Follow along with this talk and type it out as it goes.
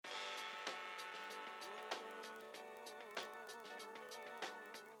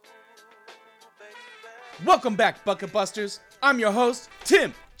Welcome back, Bucket Busters. I'm your host,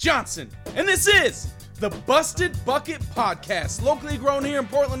 Tim Johnson, and this is the Busted Bucket Podcast, locally grown here in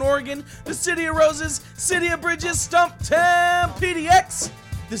Portland, Oregon, the City of Roses, City of Bridges, Stumptown, PDX.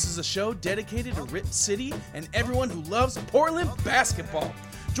 This is a show dedicated to Rip City and everyone who loves Portland basketball.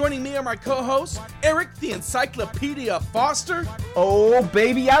 Joining me are my co-hosts, Eric the Encyclopedia Foster. Oh,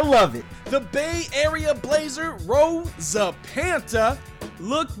 baby, I love it. The Bay Area Blazer, Rosa Panta.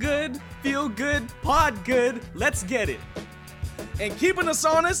 Look good, feel good, pod good, let's get it. And keeping us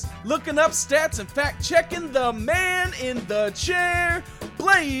honest, looking up stats and fact-checking the man in the chair,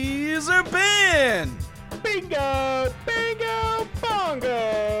 Blazer Ben. Bingo, bingo,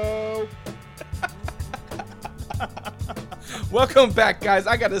 bongo. Welcome back, guys.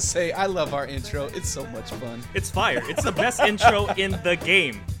 I gotta say, I love our intro. It's so much fun. It's fire. It's the best intro in the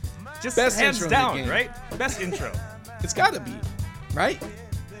game. Just Best hands intro in the down, game. right? Best intro. It's gotta be, right?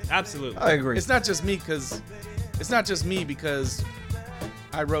 Absolutely. I agree. It's not just me because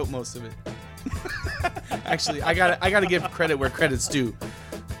I wrote most of it. Actually, I gotta give credit where credit's due.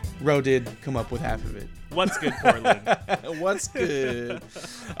 Ro did come up with half of it. What's good, Portland? What's good?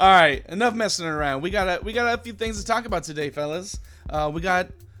 All right, enough messing around. We got a few things to talk about today, fellas. We got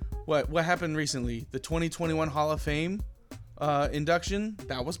what happened recently? The 2021 Hall of Fame induction.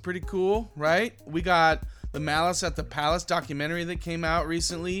 That was pretty cool, right? We got the Malice at the Palace documentary that came out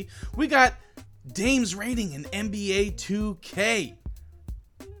recently. We got Dame's rating in NBA 2K.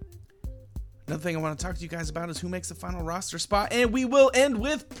 Another thing I want to talk to you guys about is who makes the final roster spot, and we will end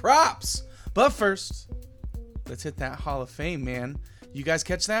with props. But first, let's hit that Hall of Fame, man. You guys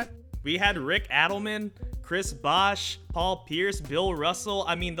catch that? We had Rick Adelman, Chris Bosh, Paul Pierce, Bill Russell.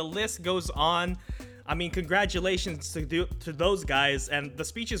 I mean, the list goes on. I mean, congratulations to those guys, and the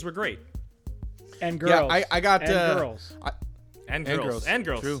speeches were great. And girls. Yeah, I got girls. And girls.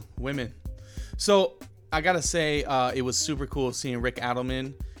 True, women. So I gotta say, it was super cool seeing Rick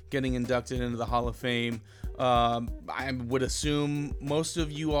Adelman getting inducted into the Hall of Fame. I would assume most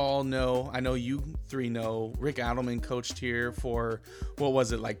of you all know, I know you three know, Rick Adelman coached here for, what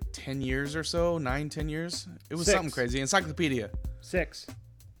was it, like 10 years or so? 9-10 years? It was 6. something crazy. Encyclopedia. 6.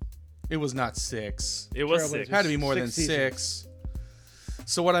 It was not 6. It was Trailblazers. 6. It had to be more 6 than seasons. 6.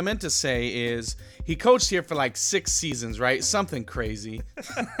 So what I meant to say is he coached here for like 6 seasons, right? Something crazy.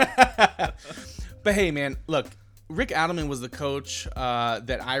 But hey, man, look, Rick Adelman was the coach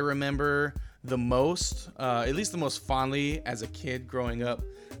that I remember the most, at least the most fondly as a kid growing up,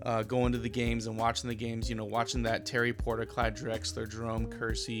 going to the games and watching the games, you know, watching that Terry Porter, Clyde Drexler, Jerome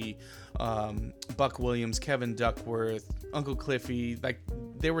Kersey, Buck Williams, Kevin Duckworth, Uncle Cliffy, like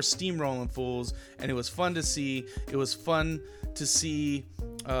they were steamrolling fools, and it was fun to see. It was fun to see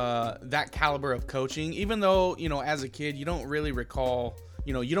that caliber of coaching, even though, you know, as a kid, you don't really recall,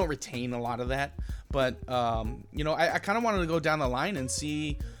 you know, you don't retain a lot of that. But, you know, I kind of wanted to go down the line and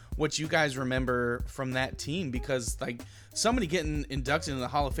see what you guys remember from that team, because like somebody getting inducted in the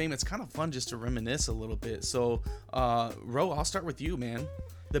Hall of Fame, it's kind of fun just to reminisce a little bit. So, Ro, I'll start with you, man.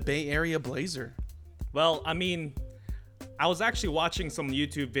 The Bay Area Blazer. Well, I mean, I was actually watching some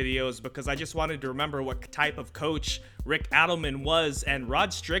YouTube videos because I just wanted to remember what type of coach Rick Adelman was, and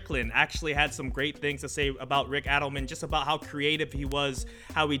Rod Strickland actually had some great things to say about Rick Adelman, just about how creative he was,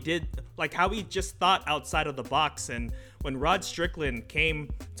 how he did, like how he just thought outside of the box. And when Rod Strickland came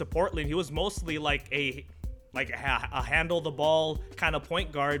to Portland, he was mostly like a handle the ball kind of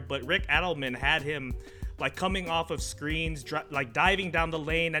point guard, but Rick Adelman had him like coming off of screens, like diving down the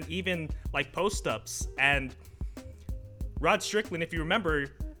lane, and even like post-ups. And Rod Strickland, if you remember,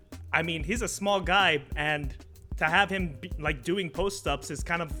 I mean, he's a small guy, and to have him like doing post-ups is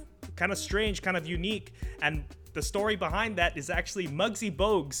kind of strange, kind of unique. And the story behind that is actually Muggsy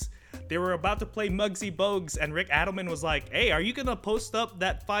Bogues. They were about to play Muggsy Bogues, and Rick Adelman was like, "Hey, are you gonna post up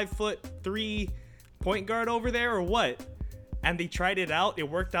that 5'3" point guard over there or what?" And they tried it out. It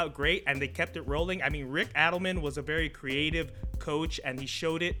worked out great, and they kept it rolling. I mean, Rick Adelman was a very creative coach, and he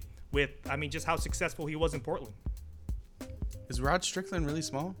showed it with, I mean, just how successful he was in Portland. Is Rod Strickland really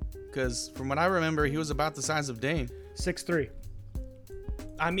small? Because from what I remember, he was about the size of Dame. 6'3".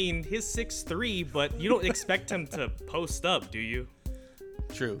 I mean, he's 6'3", but you don't expect him to post up, do you?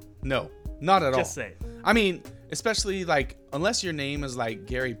 True. No, not at all. Just say. I mean, especially like, unless your name is like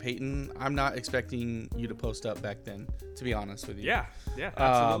Gary Payton, I'm not expecting you to post up back then, to be honest with you. Yeah,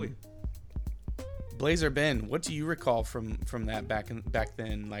 absolutely. Blazer Ben, what do you recall from that back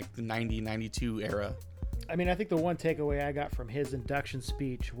then, like the 90, 92 era? I mean, I think the one takeaway I got from his induction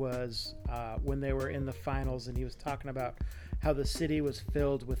speech was when they were in the finals and he was talking about how the city was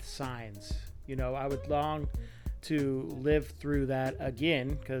filled with signs. You know, I would long to live through that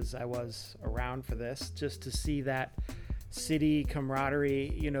again, because I was around for this, just to see that city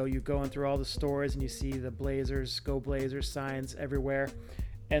camaraderie. You know, you're going through all the stores and you see the Blazers, Go Blazers signs everywhere.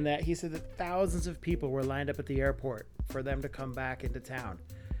 And that he said that thousands of people were lined up at the airport for them to come back into town.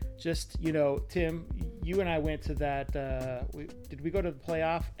 Just, you know, Tim, you and I went to that. Did we go to the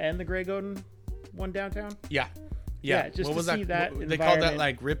playoff and the Grey Gordon one downtown? Yeah. Just what to was see that They called that environment.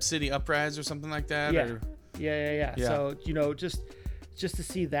 like Rip City Uprise or something like that. Yeah. Or, Yeah. Yeah. So, you know, just to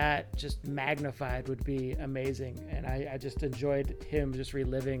see that just magnified would be amazing. And I just enjoyed him just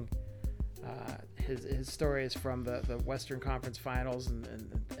reliving his stories from the Western Conference Finals and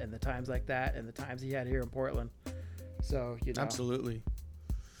the times like that and the times he had here in Portland. So, you know. Absolutely.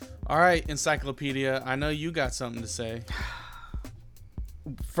 All right, Encyclopedia. I know you got something to say.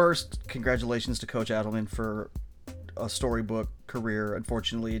 First, congratulations to Coach Adelman for a storybook career.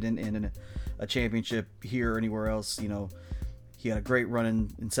 Unfortunately, it didn't end in a championship here or anywhere else. You know, he had a great run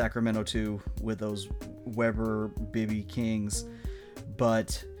in Sacramento too with those Weber Bibby Kings.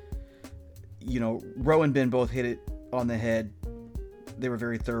 But, you know, Rowe and Ben both hit it on the head. They were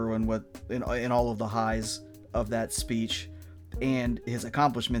very thorough in all of the highs of that speech and his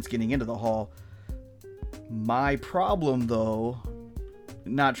accomplishments getting into the Hall. My problem, though,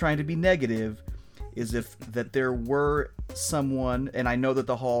 not trying to be negative, is that there were someone, and I know that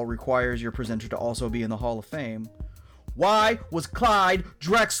the Hall requires your presenter to also be in the Hall of Fame. Why was Clyde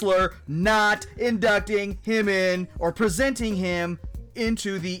Drexler not inducting him in or presenting him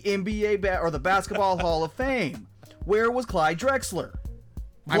into the NBA or the Basketball Hall of Fame? Where was Clyde Drexler?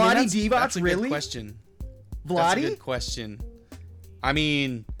 Vlade Divac, that's a really? good question. Vlade? That's a good question. I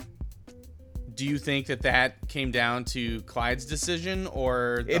mean, do you think that came down to Clyde's decision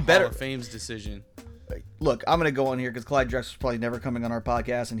or the Hall of Fame's decision? Look, I'm going to go on here because Clyde Drexler's probably never coming on our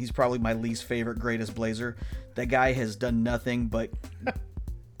podcast, and he's probably my least favorite greatest Blazer. That guy has done nothing but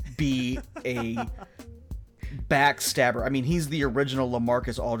be a backstabber. I mean, he's the original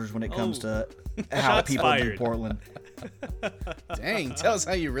LaMarcus Aldridge when it comes to how Shots people fired. do Portland. Dang, tell us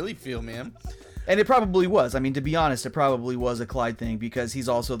how you really feel, man. And it probably was. I mean, to be honest, it probably was a Clyde thing because he's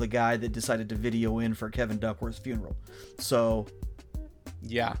also the guy that decided to video in for Kevin Duckworth's funeral. So,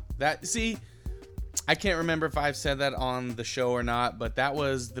 Yeah, I can't remember if I've said that on the show or not, but that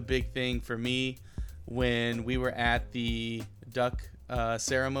was the big thing for me when we were at the Duck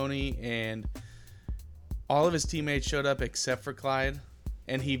ceremony and all of his teammates showed up except for Clyde,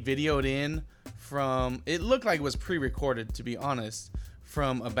 and he videoed in from, it looked like it was pre-recorded, to be honest,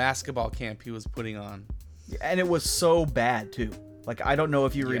 from a basketball camp he was putting on. and it was so bad too. Like, I don't know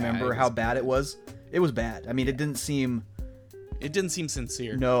if you Yeah, remember it how was bad it was. It was bad. I mean, it didn't seem... It didn't seem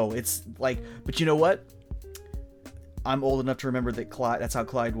sincere. No, it's like... But you know what? I'm old enough to remember that that's how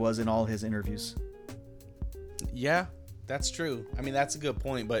Clyde was in all his interviews. Yeah, that's true. I mean, that's a good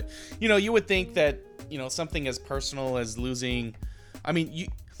point. But, you would think that, something as personal as losing... I mean, you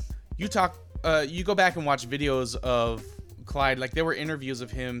go back and watch videos of Clyde. Like, there were interviews of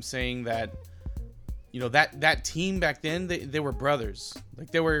him saying that, that team back then, they were brothers.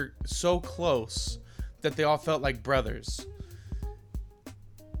 Like, they were so close that they all felt like brothers.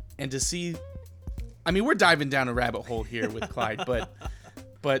 And to see... I mean, we're diving down a rabbit hole here with Clyde,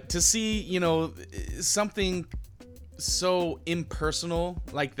 but to see, something so impersonal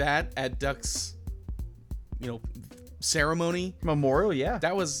like that at Duck's, ceremony. Memorial, yeah.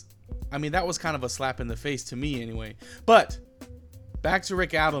 That was kind of a slap in the face to me anyway. But back to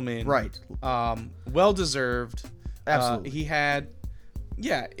Rick Adelman. Right. Well deserved. Absolutely. He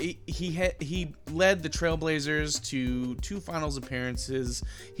led the Trailblazers to 2 finals appearances.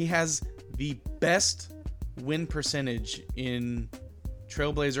 He has the best win percentage in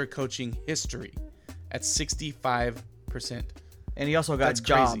Trailblazer coaching history at 65%. And he also got That's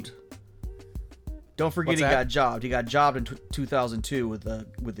crazy. jobbed. Don't forget What's he that? got jobbed. He got jobbed in 2002 with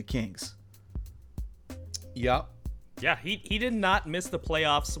the Kings. Yep. Yeah, he did not miss the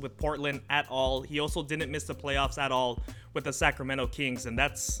playoffs with Portland at all. He also didn't miss the playoffs at all with the Sacramento Kings, and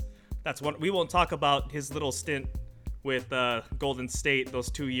that's one we won't talk about his little stint with Golden State, those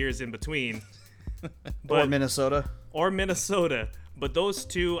 2 years in between. Or Minnesota. But those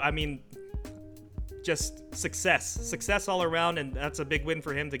two, I mean, just success all around, and that's a big win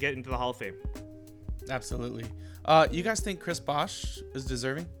for him to get into the Hall of Fame. Absolutely. You guys think Chris Bosh is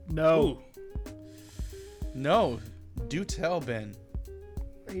deserving? No. Ooh. No. Do tell, Ben.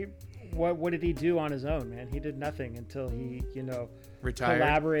 What did he do on his own, man? He did nothing until he, Retired.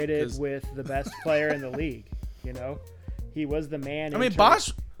 collaborated 'Cause- with the best player in the league. He was the man. I mean,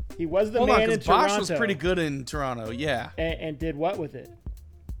 Bosh. He was the Hold on, man in because Toronto. Bosh was pretty good in Toronto. Yeah. And did what with it?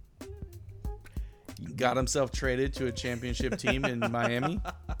 got himself traded to a championship team in Miami.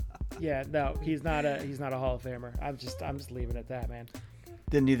 Yeah, no, he's not a Hall of Famer. I'm just leaving it at that, man.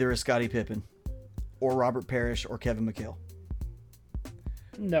 Then neither is Scottie Pippen, or Robert Parrish, or Kevin McHale.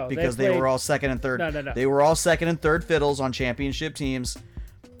 No, Because they were all second and third. No. They were all second and third fiddles on championship teams,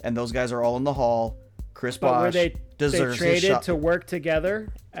 and those guys are all in the Hall. Chris But Bosh were they deserves his traded shot. to work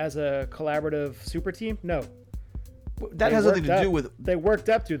together as a collaborative super team? No. That They has nothing worked to do up- with. They worked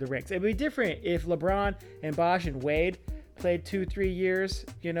up through the ranks. It'd be different if LeBron and Bosh and Wade played 2-3 years.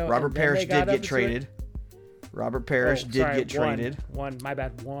 Robert and then Parrish they got did up get into it. traded. Robert Parrish did get traded. One. My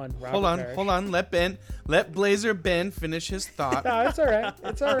bad. One. Robert Hold Parrish. on. Let Blazer Ben finish his thought. No, it's all right.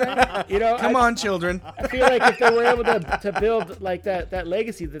 It's all right. Come on, children. I feel like if they were able to build like that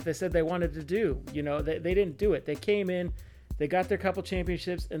legacy that they said they wanted to do, they didn't do it. They came in, they got their couple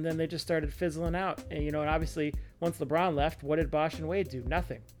championships, and then they just started fizzling out. And and obviously once LeBron left, what did Bosh and Wade do?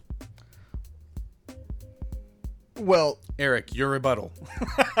 Nothing. Well, Eric, your rebuttal.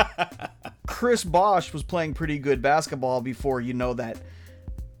 Chris Bosh was playing pretty good basketball before that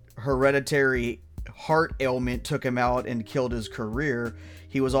hereditary heart ailment took him out and killed his career.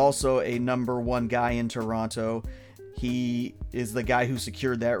 He was also a number one guy in Toronto. He is the guy who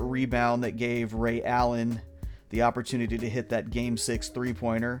secured that rebound that gave Ray Allen the opportunity to hit that Game 6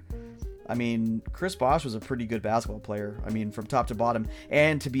 three-pointer. I mean, Chris Bosh was a pretty good basketball player. I mean, from top to bottom.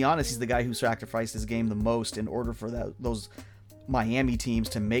 And to be honest, he's the guy who sacrificed his game the most in order for those Miami teams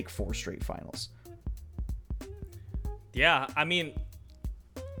to make 4 straight finals. Yeah, I mean,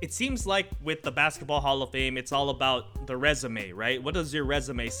 it seems like with the Basketball Hall of Fame, it's all about the resume, right? What does your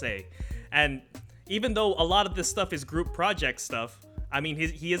resume say? And even though a lot of this stuff is group project stuff, I mean,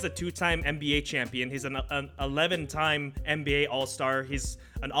 he is a 2-time NBA champion. He's an 11-time NBA All-Star. He's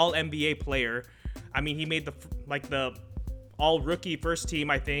an All-NBA player. I mean, he made the All-Rookie first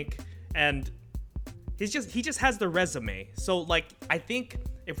team, I think, and he just has the resume. So I think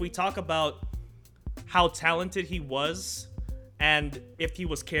if we talk about how talented he was and if he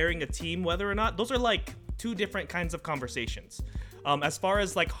was carrying a team, whether or not, those are two different kinds of conversations. As far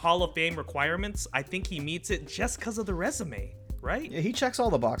as Hall of Fame requirements, I think he meets it just because of the resume, right? Yeah, he checks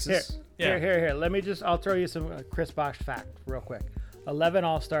all the boxes. Here. I'll throw you some Chris Bosh fact real quick. 11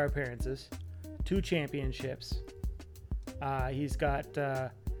 All-Star appearances, 2 championships. He's got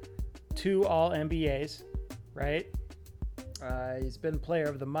 2 All-NBAs, right? He's been Player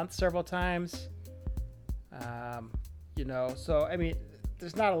of the Month several times. So I mean,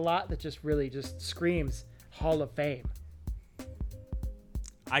 there's not a lot that just really screams Hall of Fame.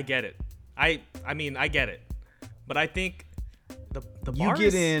 I get it. I mean, I get it. But I think the You bar get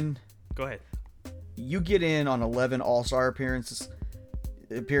is... in. Go ahead. You get in on 11 All-Star appearances,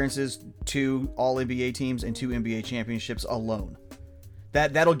 2 All-NBA teams, and 2 NBA championships alone.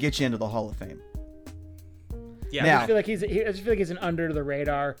 That'll get you into the Hall of Fame. Yeah. Now- I just feel like he's an under the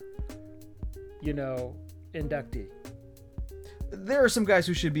radar, inductee. There are some guys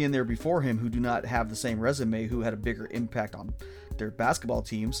who should be in there before him who do not have the same resume, who had a bigger impact on their basketball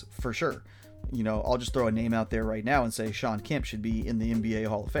teams, for sure. I'll just throw a name out there right now and say Sean Kemp should be in the NBA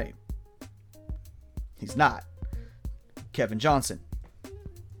Hall of Fame. He's not. Kevin Johnson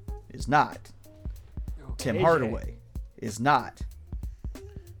is not. Tim AJ. Hardaway is not.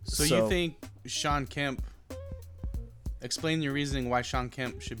 So you think Sean Kemp? Explain your reasoning why Sean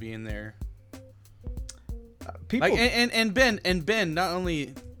Kemp should be in there. people? And Ben, not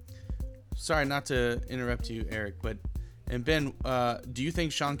only. Sorry, not to interrupt you, Eric, but Ben, do you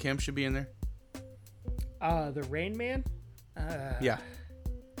think Sean Kemp should be in there? The Rain Man? Yeah.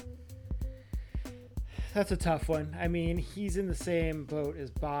 That's a tough one. I mean, he's in the same boat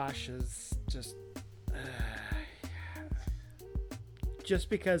as Bosh, as just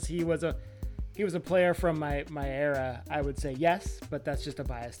because he was a player from my era, I would say yes, but that's just a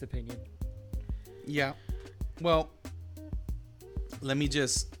biased opinion. Yeah. Well, let me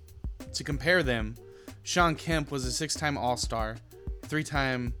to compare them, Sean Kemp was a 6-time All-Star,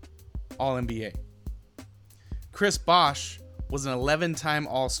 3-time All-NBA. Chris Bosh was an 11-time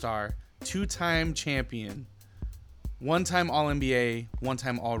All-Star, 2-time champion, 1-time All-NBA,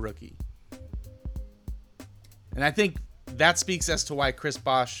 1-time All-Rookie. And I think that speaks as to why Chris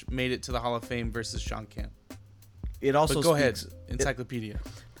Bosh made it to the Hall of Fame versus Sean Kemp. It also But go speaks, ahead, Encyclopedia.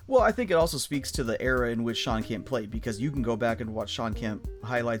 Well, I think it also speaks to the era in which Sean Kemp played, because you can go back and watch Sean Kemp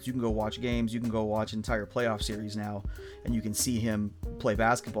highlights, you can go watch games, you can go watch entire playoff series now, and you can see him play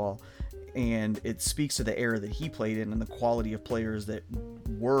basketball. And it speaks to the era that he played in and the quality of players that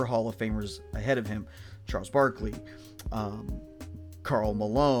were Hall of Famers ahead of him. Charles Barkley, Karl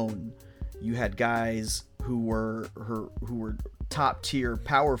Malone, You had guys who were top tier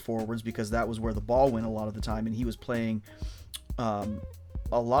power forwards because that was where the ball went a lot of the time, and he was playing a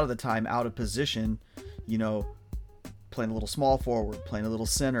lot of the time out of position, you know, playing a little small forward, playing a little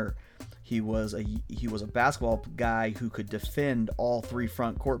center. He was a basketball guy who could defend all three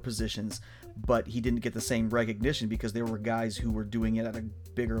front court positions, but he didn't get the same recognition because there were guys who were doing it at a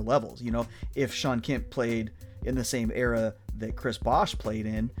bigger levels. You know, if Sean Kemp played in the same era that Chris Bosh played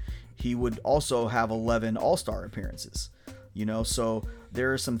in, he would also have 11 All-Star appearances. You know, so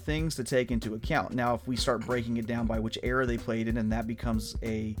there are some things to take into account. Now, if we start breaking it down by which era they played in, and that becomes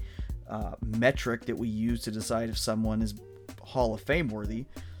a metric that we use to decide if someone is Hall of Fame worthy,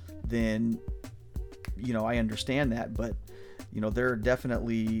 then, you know, I understand that. But, you know, there are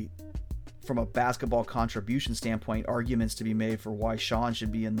definitely, from a basketball contribution standpoint, arguments to be made for why Sean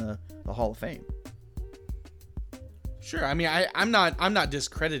should be in the Hall of Fame. Sure. I mean, I'm not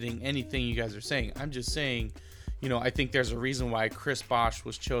discrediting anything you guys are saying. I'm just saying, you know, I think there's a reason why Chris Bosh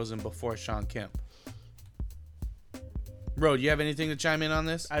was chosen before Sean Kemp. Bro, do you have anything to chime in on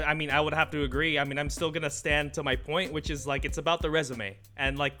this? I mean, I would have to agree. I mean, I'm still going to stand to my point, which is like, it's about the resume.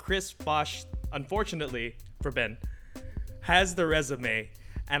 And like Chris Bosh, unfortunately for Ben, has the resume.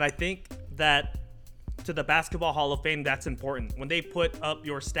 And I think that to the Basketball Hall of Fame, that's important. When they put up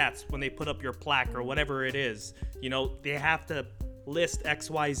your stats, when they put up your plaque or whatever it is, you know, they have to list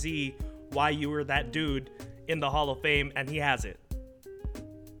XYZ, why you were that dude in the Hall of Fame, and he has it.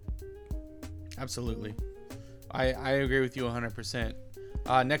 Absolutely. I agree with you 100%.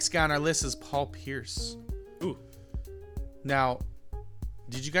 Next guy on our list is Paul Pierce. Ooh. Now,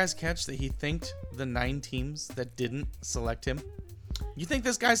 did you guys catch that he thanked the 9 teams that didn't select him? You think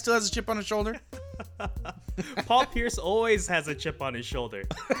this guy still has a chip on his shoulder? Paul Pierce always has a chip on his shoulder.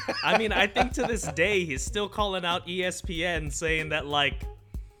 I mean, I think to this day, he's still calling out ESPN saying that, like,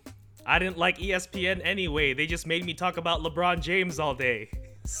 I didn't like ESPN anyway. They just made me talk about LeBron James all day.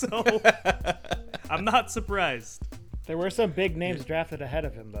 So, I'm not surprised. There were some big names drafted ahead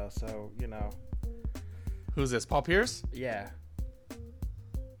of him, though, so, you know. Who's this, Paul Pierce? Yeah.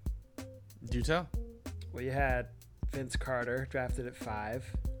 Do tell. Well, you had Vince Carter drafted at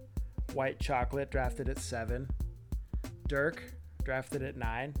 5. White Chocolate drafted at 7. Dirk drafted at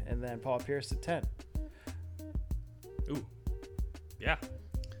 9. And then Paul Pierce at 10. Ooh. Yeah.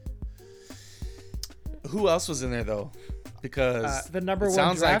 Who else was in there, though? Because the number it 1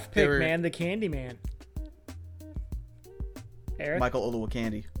 sounds draft like pick, were... man, the Candy Man. Eric? Michael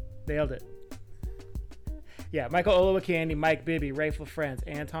Olowokandi. Nailed it. Yeah, Michael Olowokandi, Mike Bibby, Rafe LaFrance,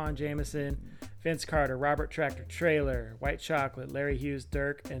 Anton Jameson, Vince Carter, Robert Tractor Trailer, White Chocolate, Larry Hughes,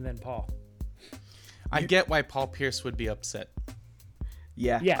 Dirk, and then Paul. I get why Paul Pierce would be upset.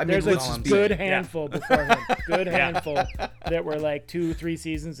 Yeah. Yeah, I mean, there's let's a just be- good handful before him. Good handful that were like 2-3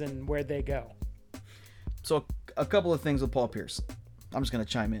 seasons, and where'd they go? So a couple of things with Paul Pierce. I'm just going to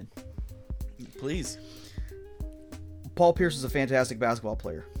chime in. Please. Paul Pierce is a fantastic basketball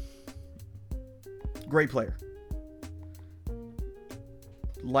player. Great player.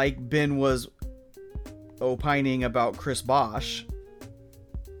 Like Ben was opining about Chris Bosh,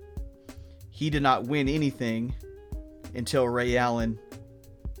 he did not win anything until Ray Allen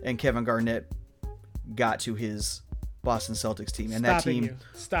and Kevin Garnett got to his Boston Celtics team. And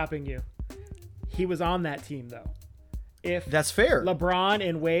Stopping you. He was on that team, though. If that's fair. LeBron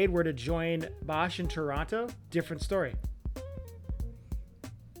and Wade were to join Bosh in Toronto, different story.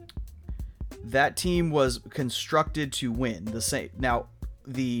 That team was constructed to win. The same. Now,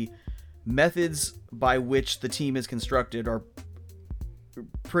 the methods by which the team is constructed are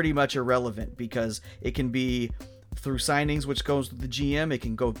pretty much irrelevant because it can be through signings, which goes through the GM.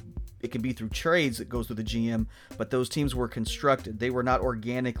 It can be through trades that goes through the GM. But those teams were constructed. They were not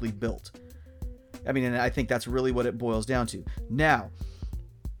organically built. I mean, and I think that's really what it boils down to. Now,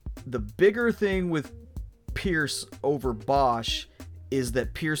 the bigger thing with Pierce over Bosh is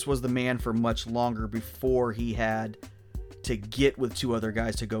that Pierce was the man for much longer before he had to get with 2 other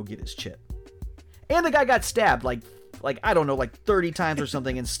guys to go get his chip. And the guy got stabbed like I don't know, like 30 times or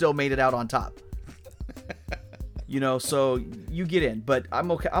something and still made it out on top. You know, so you get in, but I'm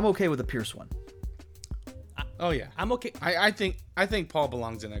okay with the Pierce one. Oh yeah, I'm okay. I think Paul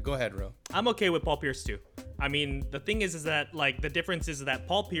belongs in there. Go ahead, Ro. I'm okay with Paul Pierce too. I mean, the thing is that like the difference is that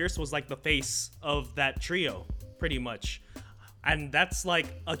Paul Pierce was like the face of that trio, pretty much, and that's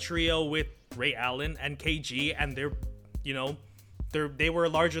like a trio with Ray Allen and KG, and they were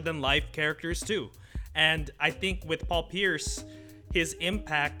larger than life characters too. And I think with Paul Pierce, his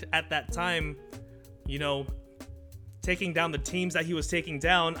impact at that time, you know, taking down the teams that he was taking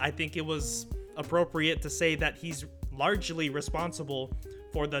down, I think it was appropriate to say that he's largely responsible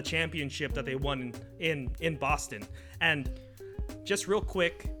for the championship that they won in Boston. And just real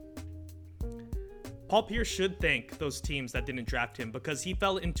quick, Paul Pierce should thank those teams that didn't draft him because he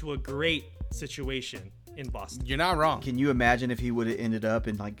fell into a great situation in Boston. You're not wrong. Can you imagine if he would have ended up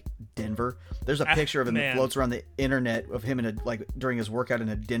in like Denver? There's a picture of him that Man. floats around the internet of him in a like during his workout in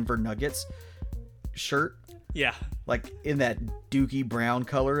a Denver Nuggets shirt, Yeah. like in that dookie brown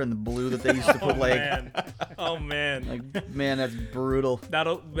color and the blue that they used to put like Man. Oh man. like man, that's brutal.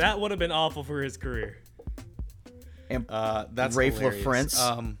 That would have been awful for his career. And That's Rafe hilarious.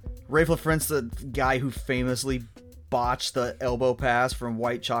 LaFrance. Rafe LaFrance, the guy who famously botched the elbow pass from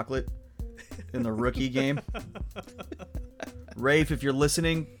White Chocolate in the rookie game. Rafe, if you're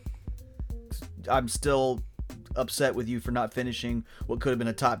listening, I'm still upset with you for not finishing what could have been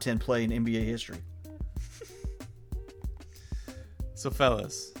a top 10 play in NBA history. So,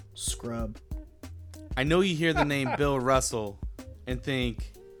 fellas, Scrub. I know you hear the name Bill Russell and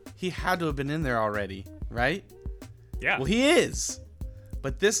think he had to have been in there already, right? Yeah. Well, he is.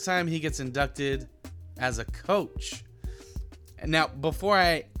 But this time he gets inducted as a coach. And now, before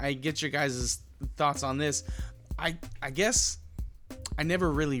I get your guys' thoughts on this, I guess I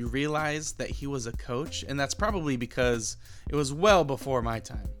never really realized that he was a coach. And that's probably because it was well before my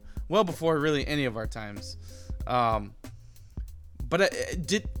time. Well before really any of our times. But I'm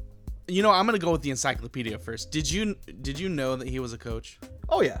going to go with the encyclopedia first. Did you know that he was a coach?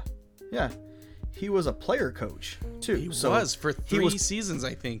 Oh, yeah. Yeah. He was a player coach, too. He was for three seasons,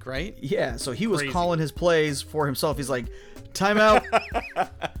 I think, right? Yeah, so he was Crazy. calling his plays for himself. He's like, timeout.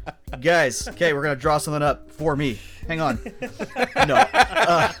 Guys, okay, we're going to draw something up for me. Hang on. No.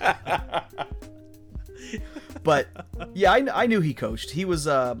 But, yeah, I knew he coached. He was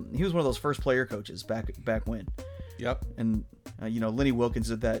one of those first player coaches back when. Yep. And, Lenny Wilkins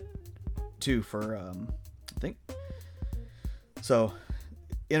did that, too, for, I think. So,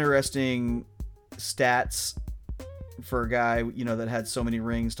 interesting stats for a guy that had so many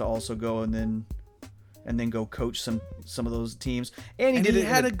rings to also go and then go coach some of those teams, and he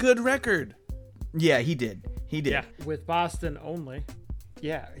had a good record. Yeah, he did Yeah. With Boston only.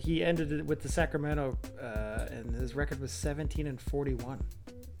 Yeah, he ended it with the Sacramento, and his record was 17-41.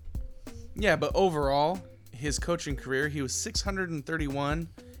 Yeah, but overall, his coaching career, he was 631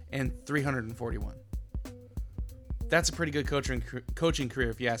 and 341. That's a pretty good coaching career,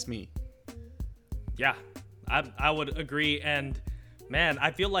 if you ask me. Yeah, I would agree. And man,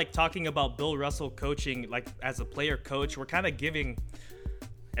 I feel like talking about Bill Russell coaching, like as a player coach, we're kind of giving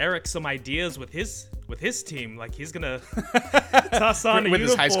Eric some ideas with his team. Like he's gonna toss on With a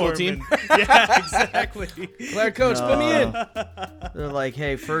his high school uniform team? yeah, exactly. Player coach, put me in. They're like,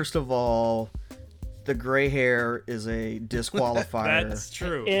 hey, first of all, the gray hair is a disqualifier. That's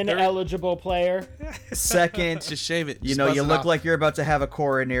true. Ineligible player. Second, Just shave it. you Just buzz it look off. like you're about to have a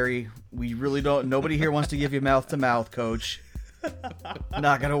coronary. We really don't. Nobody here wants to give you mouth to mouth, coach.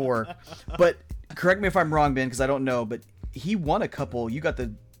 Not gonna work. But correct me if I'm wrong, Ben, because I don't know. But he won a couple. You got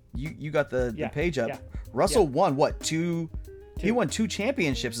the the page up. yeah, Russell won what? Two. He won 2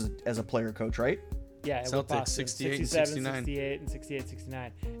 championships as a player coach, right? Yeah, with Celtics, Boston, 68 and 67, 69. 68, and 68,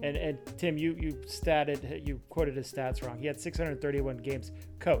 69. And Tim, you quoted his stats wrong. He had 631 games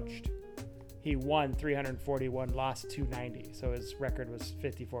coached. He won 341, lost 290. So his record was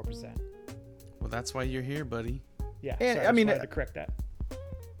 54%. Well, that's why you're here, buddy. Yeah, And, sorry, I mean, just wanted to correct that.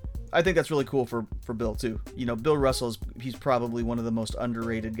 I think that's really cool for Bill too. Bill Russell he's probably one of the most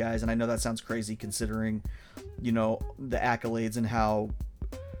underrated guys, and I know that sounds crazy considering, the accolades and how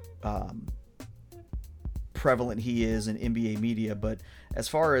prevalent he is in NBA media. But as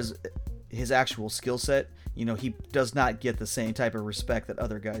far as his actual skill set, he does not get the same type of respect that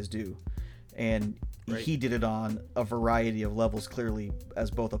other guys do, and he did it on a variety of levels, clearly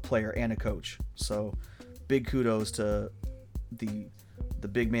as both a player and a coach. So, big kudos to the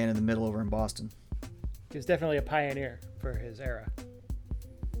big man in the middle over in Boston. He was definitely a pioneer for his era.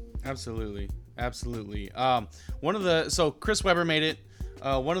 Absolutely. So Chris Webber made it.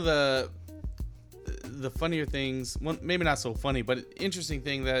 One of the funnier things, maybe not so funny, but interesting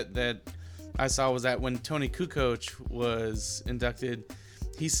thing that I saw was that when Tony Kukoc was inducted,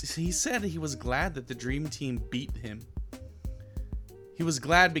 he said he was glad that the Dream Team beat him. He was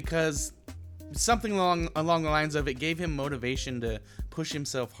glad because something along the lines of it gave him motivation to push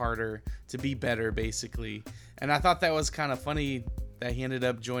himself harder, to be better, basically. And I thought that was kind of funny that he ended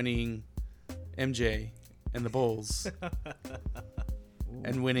up joining MJ and the Bulls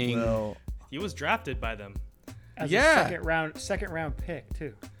and winning. Well, He was drafted by them. As Yeah. a second round pick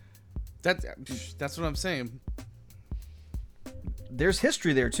too. That's what I'm saying. there's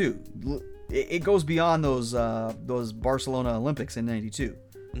history there too. it goes beyond those Barcelona Olympics in '92.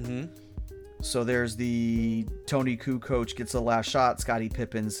 Mm-hmm. So there's the Tony Kukoc gets the last shot. Scottie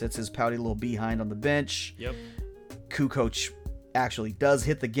Pippen sits his pouty little behind on the bench. Yep. Kukoc actually does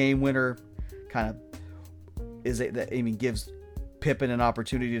hit the game winner. Kind of gives Pippen an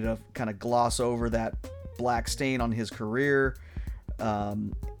opportunity to kind of gloss over that black stain on his career.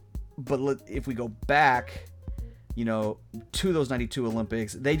 But if we go back, to those 92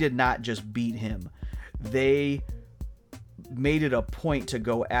 Olympics, they did not just beat him. They made it a point to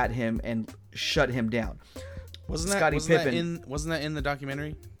go at him and shut him down. Wasn't that in the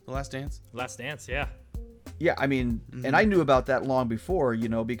documentary, The Last Dance? Last Dance, yeah. Yeah, I mean, and I knew about that long before,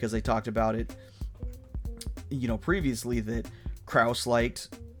 because they talked about it, previously, that Krause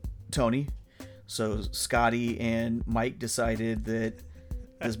liked Tony. So Scotty and Mike decided that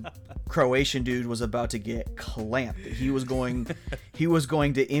this Croatian dude was about to get clamped. He was going to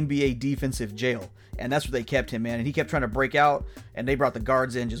NBA defensive jail, and that's where they kept him, man. And he kept trying to break out, and they brought the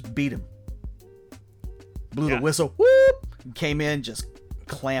guards in, just beat him. Blew the whistle, whoop, came in, just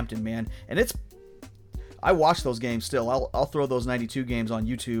clamped him, man. And I watch those games still. I'll throw those 92 games on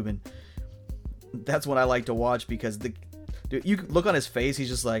YouTube, and that's what I like to watch, because dude, you look on his face, he's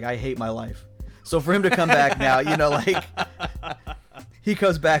just like, I hate my life. So for him to come back now, like he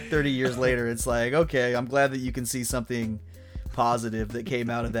comes back 30 years later, it's like, okay, I'm glad that you can see something positive that came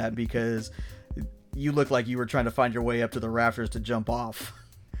out of that, because you look like you were trying to find your way up to the rafters to jump off,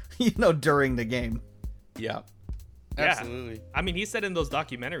 during the game. Yeah. Absolutely. Yeah. I mean, he said in those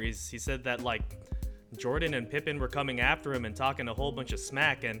documentaries, he said that Jordan and Pippen were coming after him and talking a whole bunch of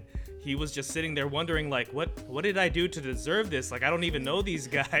smack, and he was just sitting there wondering, what did I do to deserve this? I don't even know these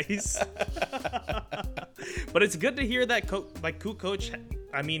guys. But it's good to hear that Kukoc,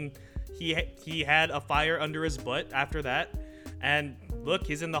 I mean, he had a fire under his butt after that, and look,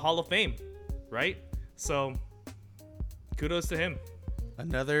 he's in the Hall of Fame, right? So kudos to him.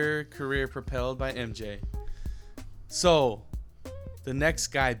 Another career propelled by MJ. So the next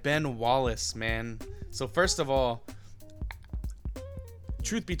guy, Ben Wallace, man. So first of all,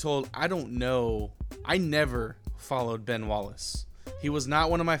 truth be told, I don't know. I never followed Ben Wallace. He was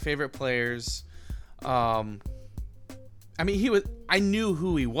not one of my favorite players. I mean, I knew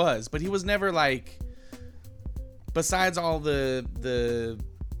who he was, but he was never besides all the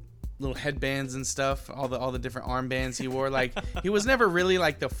little headbands and stuff, all the different armbands he wore, he was never really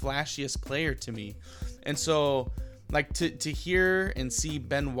the flashiest player to me. And so to hear and see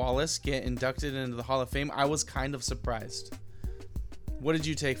Ben Wallace get inducted into the Hall of Fame, I was kind of surprised. What did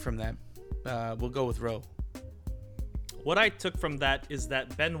you take from that? We'll go with Ro. What I took from that is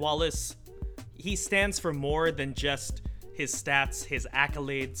that Ben Wallace, he stands for more than just his stats, his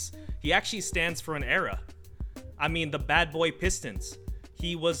accolades. He actually stands for an era. I mean, the Bad Boy Pistons.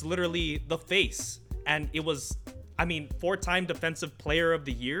 He was literally the face. And it was, 4-time Defensive Player of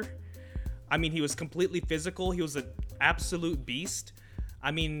the Year. I mean, he was completely physical. He was an absolute beast.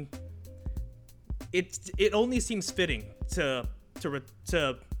 I mean, it only seems fitting to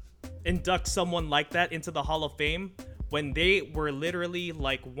induct someone like that into the Hall of Fame when they were literally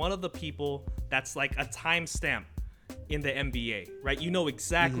one of the people that's a timestamp in the NBA, right? You know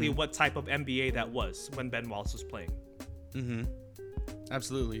exactly what type of NBA that was when Ben Wallace was playing. Mm-hmm.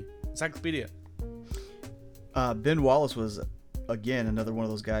 Absolutely. Encyclopedia. Ben Wallace was, again, another one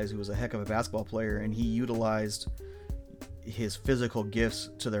of those guys who was a heck of a basketball player, and he utilized his physical gifts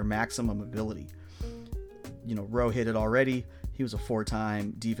to their maximum ability. Ro hit it already. He was a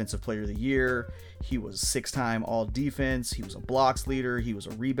 4-time Defensive Player of the Year. He was 6-time All-Defense. He was a blocks leader. He was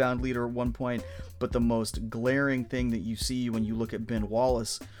a rebound leader at one point. But the most glaring thing that you see when you look at Ben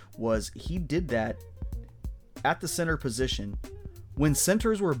Wallace was he did that at the center position when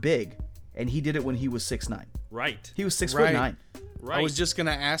centers were big, and he did it when he was 6'9". Right. He was 6'9". Right. Right. I was just going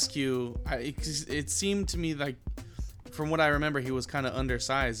to ask you, it seemed to me from what I remember, he was kind of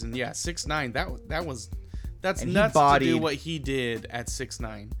undersized. And yeah, 6'9", that's and nuts to do what he did at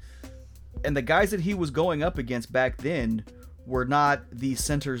 6'9". And the guys that he was going up against back then were not the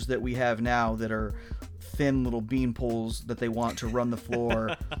centers that we have now that are thin little bean poles that they want to run the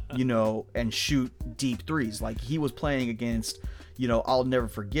floor, and shoot deep threes. He was playing against, I'll never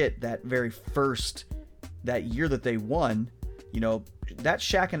forget that that year that they won, that's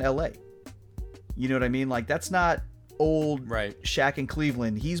Shaq in LA. You know what I mean? That's not old Shaq in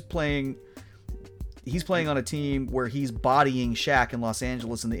Cleveland. He's playing on a team where he's bodying Shaq in Los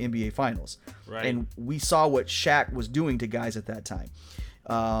Angeles in the NBA Finals. Right. And we saw what Shaq was doing to guys at that time.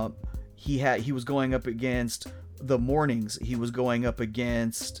 He was going up against the Mornings. He was going up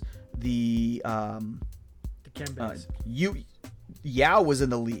against the Kembes. Yao was in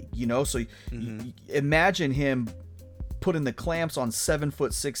the league, you know, so imagine him putting the clamps on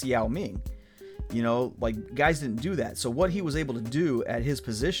 7'6" Yao Ming. You know, like, guys didn't do that. So what he was able to do at his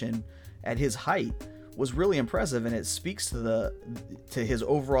position, at his height, was really impressive, and it speaks to his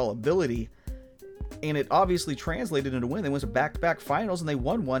overall ability. And it obviously translated into win. They went to back-to-back finals, and they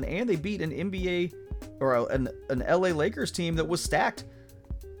won one, and they beat an NBA or an LA Lakers team that was stacked.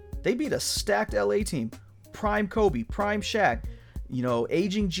 They beat a stacked LA team. Prime Kobe, prime Shaq, you know,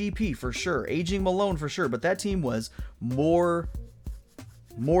 aging GP for sure, aging Malone for sure, but that team was more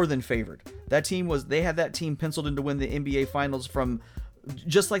than favored. They had that team penciled in to win the NBA finals from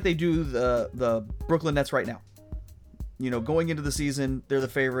just like they do the Brooklyn Nets right now. You know, going into the season, they're the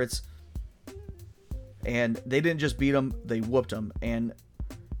favorites. And they didn't just beat them, they whooped them. And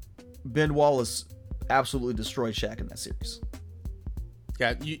Ben Wallace absolutely destroyed Shaq in that series.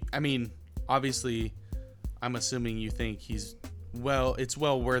 Yeah, I mean, obviously, I'm assuming you think it's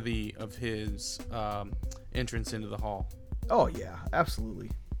well worthy of his entrance into the Hall. Oh, yeah,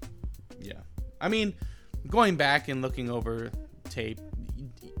 absolutely. Yeah. I mean, going back and looking over tape,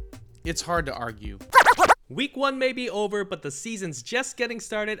 it's hard to argue. Week 1 may be over, but the season's just getting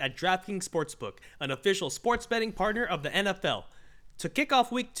started at DraftKings Sportsbook, an official sports betting partner of the NFL. To kick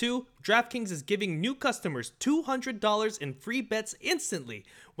off Week 2, DraftKings is giving new customers $200 in free bets instantly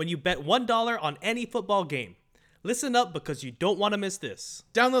when you bet $1 on any football game. Listen up because you don't want to miss this.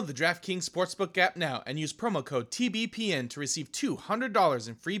 Download the DraftKings Sportsbook app now and use promo code TBPN to receive $200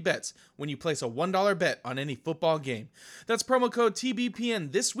 in free bets when you place a $1 bet on any football game. That's promo code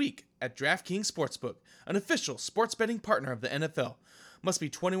TBPN this week at DraftKings Sportsbook, an official sports betting partner of the NFL. Must be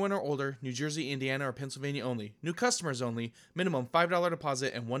 21 or older, New Jersey, Indiana, or Pennsylvania only. New customers only. Minimum $5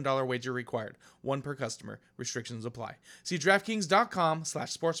 deposit and $1 wager required. One per customer. Restrictions apply. See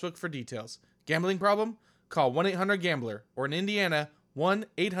DraftKings.com/sportsbook for details. Gambling problem? Call 1-800-GAMBLER or in Indiana,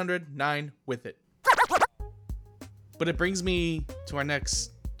 1-800-9-WITH-IT. But it brings me to our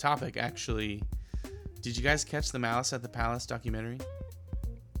next topic, actually. Did you guys catch the Malice at the Palace documentary?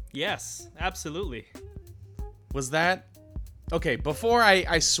 Yes, absolutely. Was that... Okay, before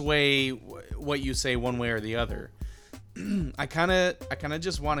I sway what you say one way or the other, I kind of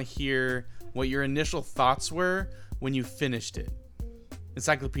just want to hear what your initial thoughts were when you finished it.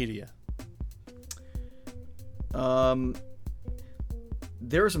 Encyclopedia. There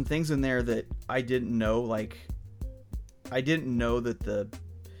were some things in there that I didn't know. Like, I didn't know that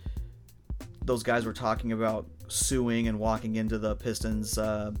those guys were talking about suing and walking into the Pistons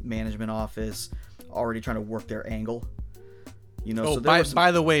management office, already trying to work their angle. You know. Oh, so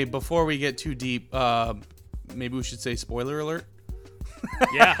by the way, before we get too deep, maybe we should say spoiler alert.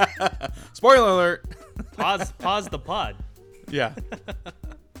 Yeah. Spoiler alert. Pause the pod. Yeah.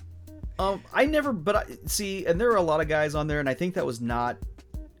 See, and there are a lot of guys on there, and I think that was not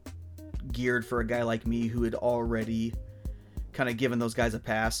geared for a guy like me who had already kind of given those guys a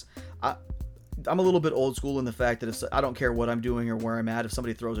pass. I'm a little bit old school in the fact that I don't care what I'm doing or where I'm at. If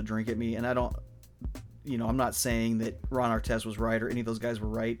somebody throws a drink at me, and I don't, you know, I'm not saying that Ron Artest was right or any of those guys were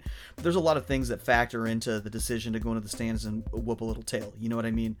right, but there's a lot of things that factor into the decision to go into the stands and whoop a little tail. You know what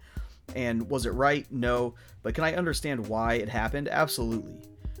I mean? And was it right? No. But can I understand why it happened? Absolutely.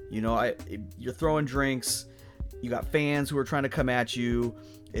 You know, you're throwing drinks. You got fans who are trying to come at you.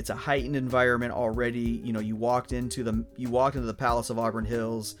 It's a heightened environment already. You know, you walked into the Palace of Auburn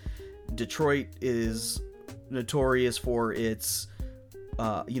Hills. Detroit is notorious for its,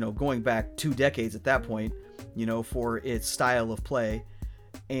 going back 2 decades at that point, you know, for its style of play.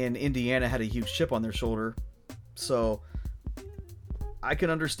 And Indiana had a huge chip on their shoulder. So I can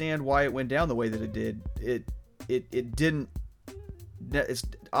understand why it went down the way that it did. It didn't. It's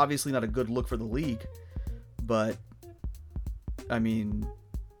obviously not a good look for the league, but I mean,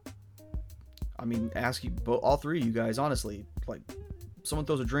 ask you all three of you guys honestly. Like, someone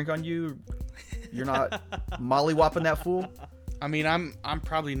throws a drink on you, you're not mollywopping that fool. I mean, I'm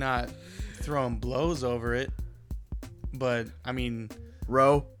probably not throwing blows over it, but I mean,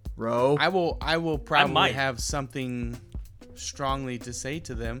 row. I will probably have something strongly to say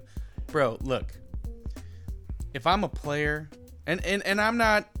to them, bro. Look, if I'm a player. And I'm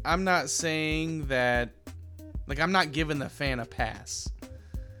not saying that, like, I'm not giving the fan a pass,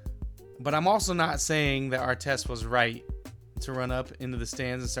 but I'm also not saying that Artest was right to run up into the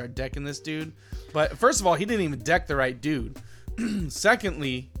stands and start decking this dude. But first of all, he didn't even deck the right dude.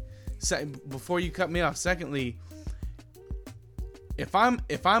 Secondly, before you cut me off, if I'm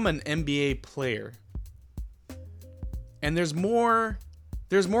an NBA player and there's more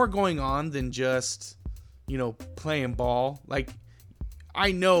going on than just, you know, playing ball. Like,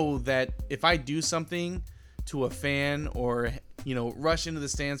 I know that if I do something to a fan or rush into the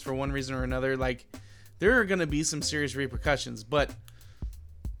stands for one reason or another, like there are going to be some serious repercussions. But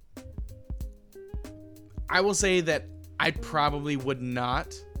I will say that I probably would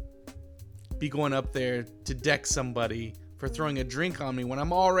not be going up there to deck somebody for throwing a drink on me when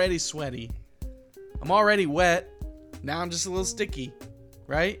I'm already sweaty. I'm already wet. Now I'm just a little sticky,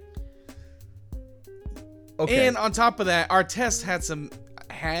 right? Okay. And on top of that, Artest has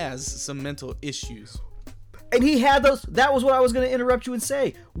some mental issues. And he had those. That was what I was going to interrupt you and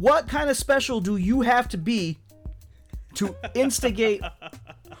say. What kind of special do you have to be to instigate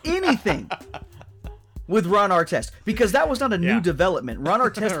anything with Ron Artest? Because that was not a new development. Ron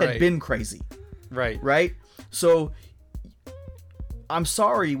Artest had Right. been crazy, Right. right? So I'm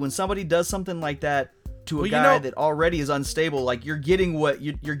sorry when somebody does something like that to a Well, guy that already is unstable. Like you're getting what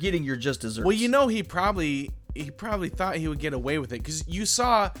you're getting your just desserts. Well, he probably thought he would get away with it because you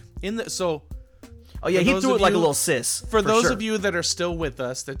saw in the Oh yeah, for he those threw of it like a you- little sis. For those sure. of you that are still with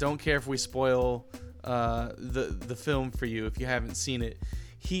us that don't care if we spoil the film for you if you haven't seen it,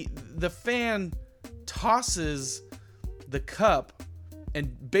 the fan tosses the cup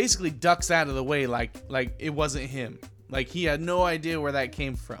and basically ducks out of the way like it wasn't him. Like he had no idea where that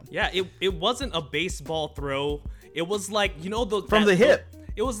came from. Yeah, it wasn't a baseball throw. It was like, From the hip.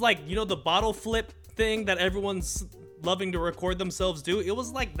 It was like, the bottle flip thing that everyone's loving to record themselves do. It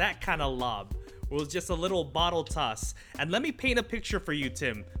was like that kind of lob. It was just a little bottle toss. And let me paint a picture for you,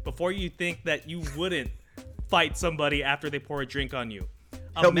 Tim, before you think that you wouldn't fight somebody after they pour a drink on you.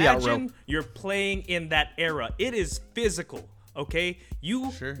 Help me out, Ro. Imagine you're playing in that era. It is physical, okay?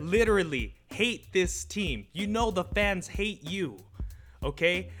 You Sure. literally hate this team. You know the fans hate you,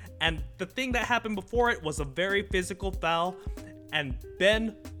 okay? And the thing that happened before it was a very physical foul. And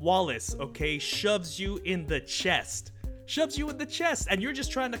Ben Wallace, okay, shoves you in the chest. And you're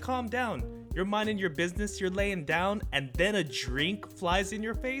just trying to calm down. You're minding your business, you're laying down, and then a drink flies in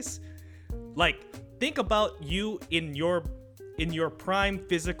your face. Like, think about you in your prime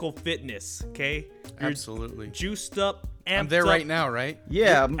physical fitness, okay? You're Absolutely. juiced up, amped I'm there up. right now, right?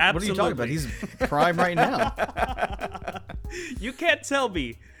 Yeah, what are you talking about? Absolutely. He's prime right now. You can't tell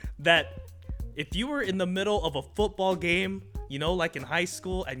me that if you were in the middle of a football game, like in high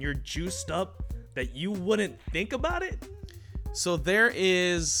school, and you're juiced up, that you wouldn't think about it? So there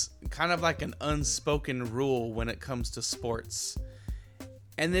is kind of like an unspoken rule when it comes to sports.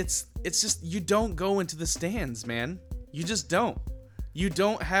 And it's just you don't go into the stands, man. You just don't. You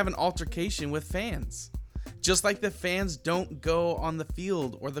don't have an altercation with fans. Just like the fans don't go on the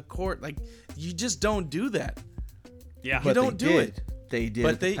field or the court. Like you just don't do that. Yeah. You But don't they do did. it. They did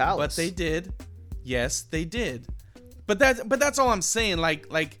But at the Palace. but they did. Yes, they did. But that's all I'm saying. Like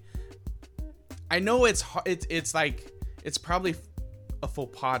I know it's probably a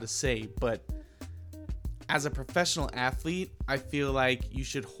faux pas to say, but as a professional athlete, I feel like you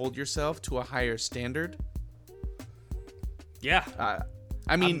should hold yourself to a higher standard. Yeah.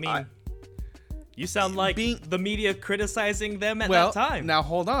 I mean, you sound like the media criticizing them at well, that time. now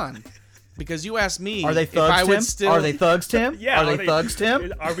hold on, because you asked me Are they if I thugs, would Tim? still. Are they thugs, Tim? Yeah. Are they thugs,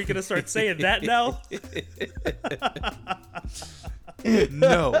 Tim? Are we gonna start saying that now?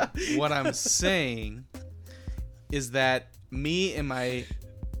 No, what I'm saying is that me in my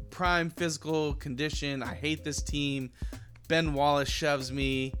prime physical condition, I hate this team. Ben Wallace shoves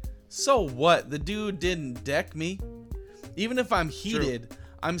me. So what? The dude didn't deck me. Even if I'm heated,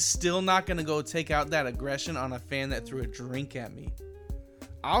 I'm still not gonna go take out that aggression on a fan that threw a drink at me.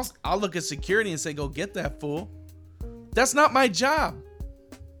 I'll look at security and say, "Go get that fool." That's not my job.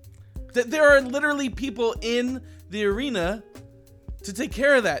 There are literally people in the arena to take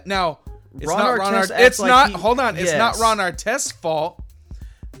care of that. Now, it's Ron not Ron Artest Artest. It's acts like not. he- Hold on. It's not Yes. Ron Artest's fault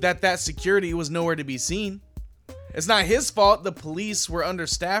that security was nowhere to be seen. It's not his fault. The police were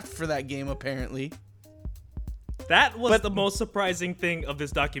understaffed for that game, apparently. That was But- the most surprising thing of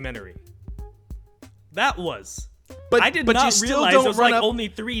this documentary. That was. But I did but not you still realize don't it was run like up. only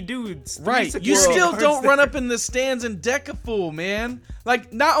 3 dudes. 3 Right. You security still guards don't there. run up in the stands and deck a fool, man.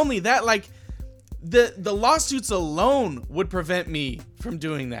 Like, not only that, like, the lawsuits alone would prevent me from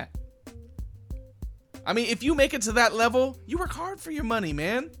doing that. I mean, if you make it to that level, you work hard for your money,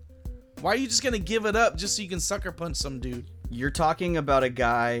 man. Why are you just gonna give it up just so you can sucker punch some dude? You're talking about a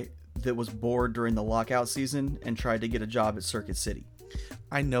guy that was bored during the lockout season and tried to get a job at Circuit City.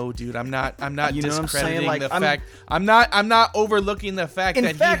 I know, dude. I'm not You know what I'm saying? discrediting Like, the fact. I'm not overlooking the fact In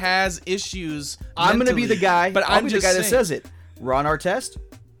that fact, he has issues. I'm going to be the mentally. guy. But I'll I'm be just the guy that saying- says it. Ron Artest,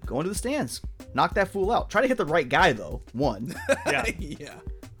 go into the stands. Knock that fool out. Try to hit the right guy, though. One. Yeah. Yeah.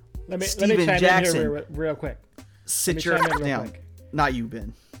 Let me Steven chime Jackson. in here real quick. Sit me your chime in ass real down. quick. Not you,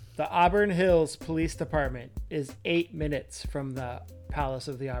 Ben. The Auburn Hills Police Department is 8 minutes from the Palace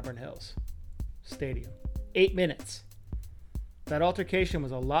of the Auburn Hills Stadium. 8 minutes. That altercation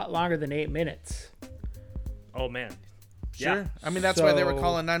was a lot longer than 8 minutes. Oh man. Sure. Yeah. I mean, that's why they were So-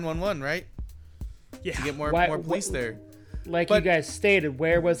 calling 911, right? Yeah. To get more Why- police there. Like But- you guys stated,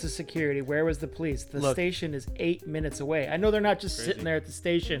 where was the security? Where was the police? The Look. station is 8 minutes away. I know they're not just sitting there at the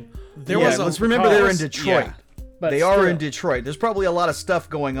station. There Yeah, was a, let's remember they're in because- Detroit. yeah. But They are in still. Detroit. There's probably a lot of stuff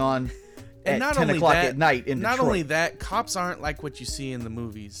going on at And not 10 only o'clock that, at night in not Detroit. only that, cops aren't like what you see in the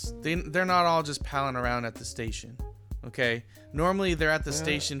movies. They're not all just palling around at the station. Okay, normally they're at the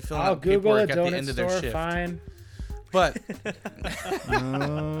station filling I'll out Google paperwork a at the donut end of their store. shift. Fine. But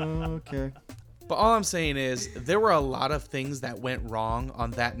Okay. but all I'm saying is there were a lot of things that went wrong on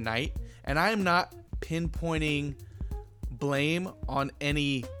that night, and I am not pinpointing blame on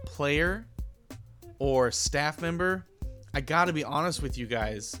any player or staff member. I gotta be honest with you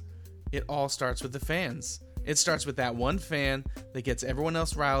guys. It all starts with the fans. It starts with that one fan that gets everyone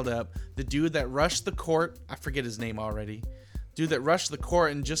else riled up. The dude that rushed the court, I forget his name already. Dude that rushed the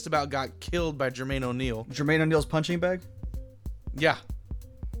court and just about got killed by Jermaine O'Neal. Jermaine O'Neal's punching bag? Yeah.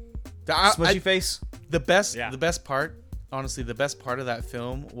 Smushy face? The best Yeah. the best part, honestly, the best part of that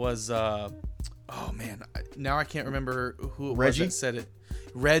film was oh man, now I can't remember who it Reggie? was that said it.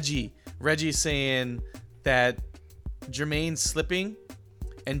 Reggie saying that Jermaine slipping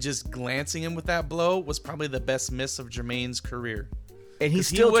and just glancing him with that blow was probably the best miss of Jermaine's career. And he 'Cause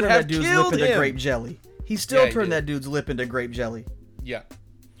he still would turned have that dude's killed lip into him. grape jelly. He still Yeah, he turned did. that dude's lip into grape jelly. Yeah.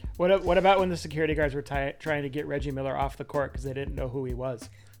 What about when the security guards were trying to get Reggie Miller off the court because they didn't know who he was?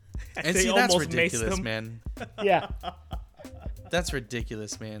 And They see, that's almost maced ridiculous, him. man. Yeah. That's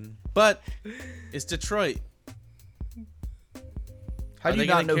ridiculous, man. But it's Detroit. How Are do they you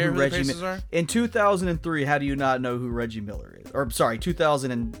not gonna know care who who the Reggie Pacers Miller are? In 2003, how do you not know who Reggie Miller is? Or sorry,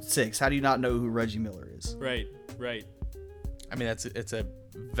 2006, how do you not know who Reggie Miller is? Right. Right. I mean, it's a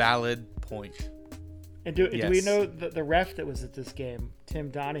valid point. And do we Yes. know the ref that was at this game,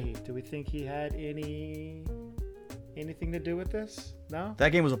 Tim Donaghy? Do we think he had anything to do with this? No? That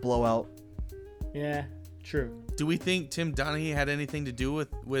game was a blowout. Yeah, true. Do we think Tim Donaghy had anything to do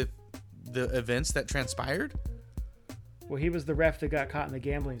with the events that transpired? Well, he was the ref that got caught in the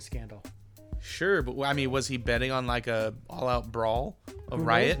gambling scandal. Sure, but I mean, was he betting on like a all-out brawl, a Who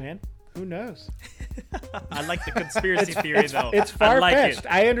riot? knows, man? Who knows? I like the conspiracy theory though. It's I far like fetched. it.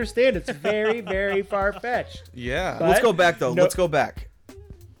 I understand. It's very, very far fetched. Yeah. But- Let's go back though. no- Let's go back.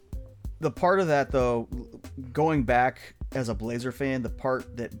 The part of that though, going back as a Blazer fan, the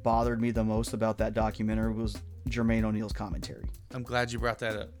part that bothered me the most about that documentary was Jermaine O'Neal's commentary. I'm glad you brought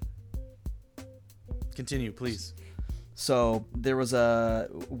that up. Continue, please. So there was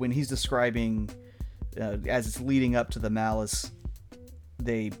when he's describing as it's leading up to the Malice,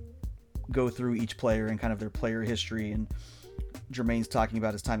 they go through each player and kind of their player history, and Jermaine's talking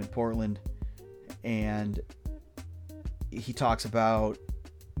about his time in Portland, and he talks about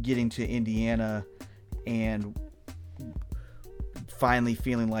getting to Indiana and finally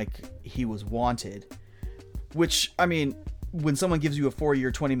feeling like he was wanted, which, I mean, when someone gives you a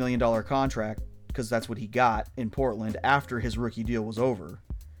 4-year $20 million contract, because that's what he got in Portland after his rookie deal was over,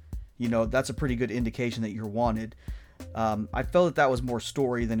 you know, that's a pretty good indication that you're wanted. I felt that was more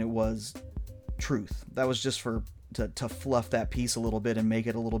story than it was truth. That was just to fluff that piece a little bit and make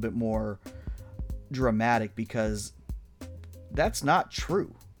it a little bit more dramatic, because that's not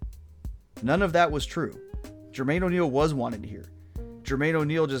true. None of that was true. Jermaine O'Neal was wanted here. Jermaine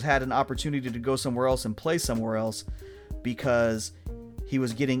O'Neal just had an opportunity to go somewhere else and play somewhere else because he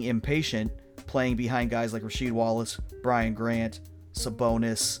was getting impatient playing behind guys like Rasheed Wallace, Brian Grant,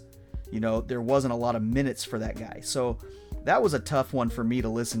 Sabonis. You know, there wasn't a lot of minutes for that guy. So that was a tough one for me to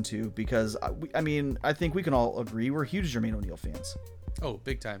listen to, because, I mean, I think we can all agree we're huge Jermaine O'Neal fans. Oh,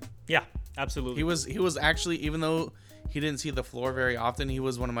 big time. Yeah, absolutely. He was actually, even though he didn't see the floor very often, he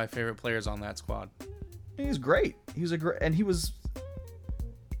was one of my favorite players on that squad. He was great. He was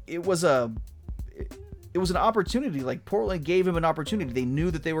it was an opportunity. Like, Portland gave him an opportunity. They knew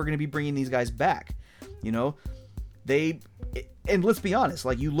that they were going to be bringing these guys back. You know, and let's be honest,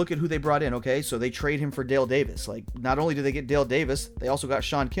 like, you look at who they brought in, okay? So they trade him for Dale Davis. Like, not only did they get Dale Davis, they also got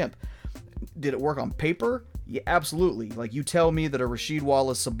Sean Kemp. Did it work on paper? Yeah, absolutely. Like, you tell me that a Rasheed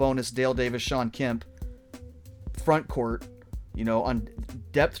Wallace, Sabonis, Dale Davis, Sean Kemp front court, you know, on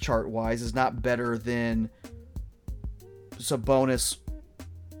depth chart wise, is not better than Sabonis,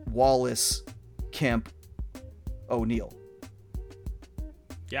 Wallace, Kemp, O'Neal.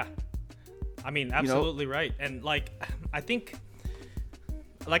 Yeah. I mean, absolutely right. And, like, I think,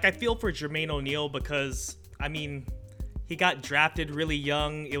 like, I feel for Jermaine O'Neal because, I mean, he got drafted really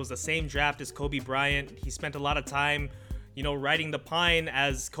young. It was the same draft as Kobe Bryant. He spent a lot of time, riding the pine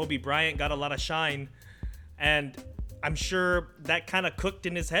as Kobe Bryant got a lot of shine. And I'm sure that kind of cooked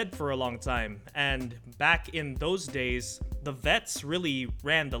in his head for a long time. And back in those days, the vets really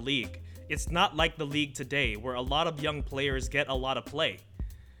ran the league. It's not like the league today where a lot of young players get a lot of play,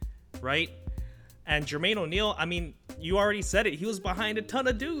 right? And Jermaine O'Neal, I mean, you already said it. He was behind a ton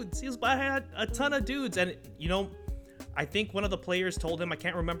of dudes. And, I think one of the players told him, I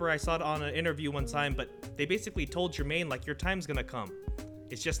can't remember, I saw it on an interview one time, but they basically told Jermaine, like, your time's going to come.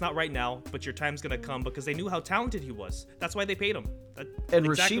 It's just not right now, but your time's going to come, because they knew how talented he was. That's why they paid him. And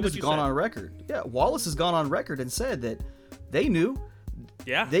Rasheed has gone on record. Yeah, Wallace has gone on record and said that they knew.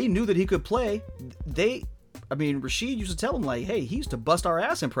 Yeah. They knew that he could play. Rasheed used to tell him, like, hey, he used to bust our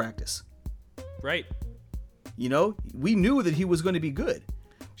ass in practice. Right. We knew that he was going to be good.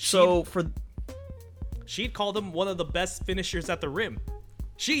 Sheed called him one of the best finishers at the rim.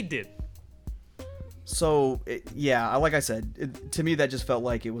 She did. So, like I said, to me that just felt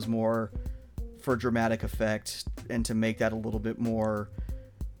like it was more for dramatic effect and to make that a little bit more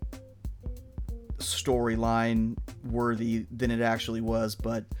storyline worthy than it actually was.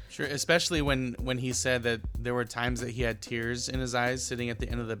 But sure, especially when he said that there were times that he had tears in his eyes sitting at the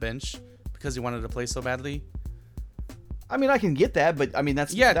end of the bench because he wanted to play so badly. I mean, I can get that, but I mean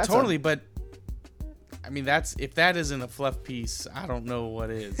that's totally. But I mean, if that isn't a fluff piece, I don't know what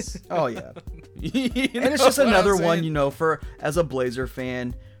is. Oh yeah. And it's just another one, for as a Blazer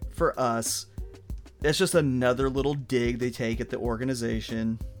fan, for us, it's just another little dig they take at the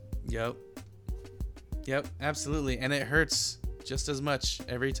organization. Yep, absolutely. And it hurts just as much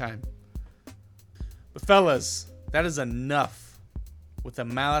every time. But fellas, that is enough with the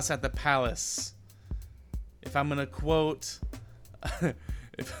malice at the palace. If I'm gonna quote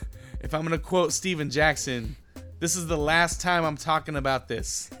if I'm gonna quote Steven Jackson, this is the last time I'm talking about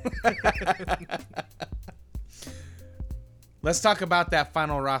this. Let's talk about that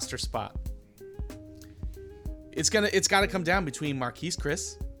final roster spot. It's got to come down between Marquise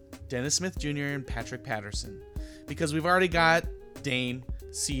Chris, Dennis Smith Jr., and Patrick Patterson, because we've already got Dame,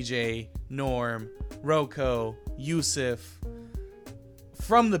 CJ, Norm, Rocco, Yusuf.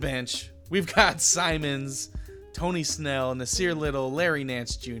 From the bench, we've got Simons, Tony Snell, Nasir Little, Larry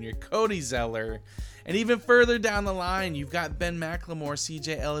Nance Jr., Cody Zeller, and even further down the line, you've got Ben McLemore,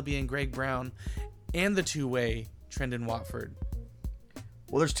 CJ Ellaby, and Greg Brown, and the two-way Trendon Watford.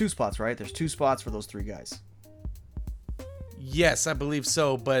 Well, there's two spots, right? There's two spots for those three guys. Yes, I believe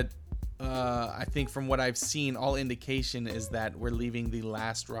so, but I think from what I've seen, all indication is that we're leaving the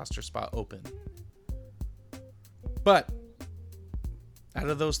last roster spot open. But out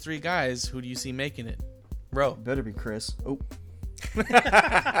of those three guys, who do you see making it? Bro. Better be Chris. Oh.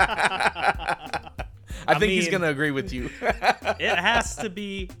 I think he's going to agree with you. It has to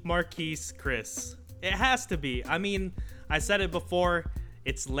be Marquise Chris. It has to be. I mean, I said it before.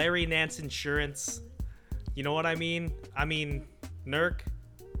 It's Larry Nance Insurance. You know what I mean? I mean, Nurk,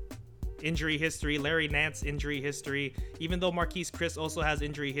 injury history. Larry Nance, injury history. Even though Marquise Chris also has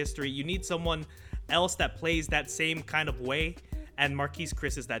injury history, you need someone else that plays that same kind of way. And Marquise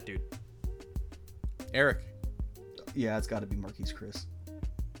Chris is that dude. Eric. Yeah, it's got to be Marquise Chris.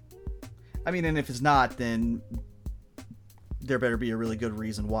 I mean, and if it's not, then there better be a really good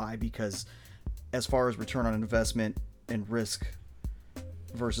reason why, because as far as return on investment and risk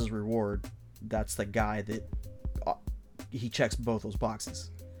versus reward, that's the guy that he checks both those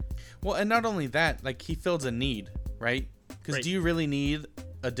boxes. Well, and not only that, like, he fills a need, right? Because Right. do you really need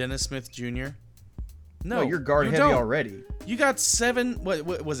a Dennis Smith Jr.? No, you're guard heavy don't. already. You got seven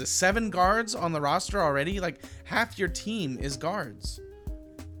guards on the roster already? Like, half your team is guards.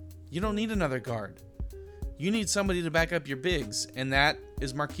 You don't need another guard. You need somebody to back up your bigs, and that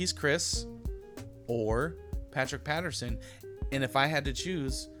is Marquise Chris or Patrick Patterson. And if I had to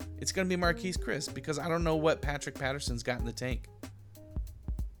choose, it's going to be Marquise Chris, because I don't know what Patrick Patterson's got in the tank.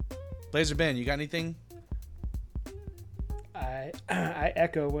 Blazer Ben, you got anything? I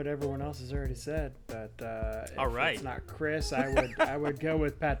echo what everyone else has already said, but All if right. it's not Chris, I would go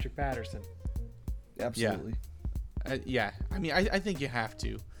with Patrick Patterson. Absolutely. Yeah. I mean, I think you have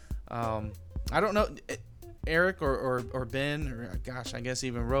to. I don't know, Eric or Ben, or gosh, I guess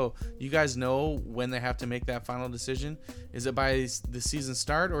even Ro, you guys know when they have to make that final decision? Is it by the season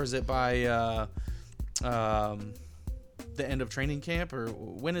start, or is it by the end of training camp, or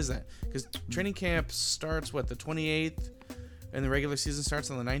when is that? Because training camp starts, the 28th, and the regular season starts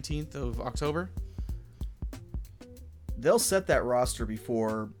on the 19th of October? They'll set that roster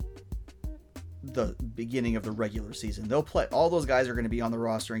before the beginning of the regular season. They'll play. All those guys are going to be on the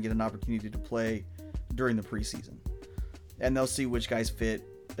roster and get an opportunity to play during the preseason. and they'll see which guys fit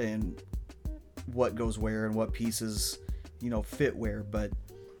and what goes where and what pieces, fit where. But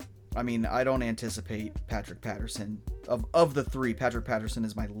I mean, I don't anticipate Patrick Patterson. Of the three, Patrick Patterson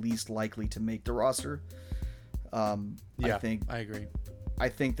is my least likely to make the roster. Yeah, I agree. I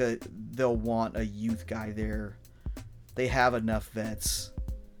think that they'll want a youth guy there. They have enough vets.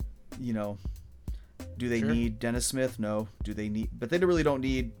 Do they Sure. need Dennis Smith? No. But they really don't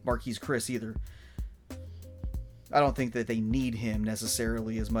need Marquise Chris either. I don't think that they need him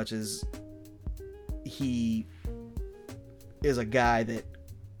necessarily as much as he is a guy that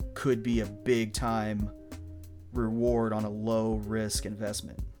could be a big time reward on a low risk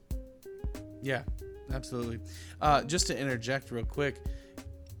investment. Yeah, absolutely. Just to interject real quick,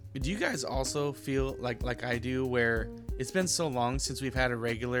 do you guys also feel like I do, where it's been so long since we've had a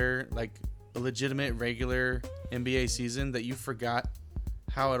legitimate regular NBA season that you forgot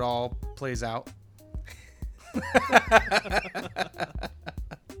how it all plays out?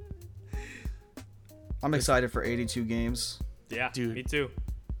 I'm excited for 82 games. Yeah, Dude. me too.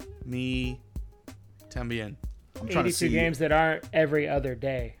 Me también. I'm trying to 82 see. games that aren't every other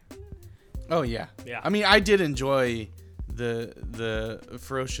day. Oh yeah. Yeah. I mean, I did enjoy the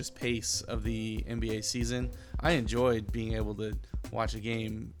ferocious pace of the NBA season. I enjoyed being able to watch a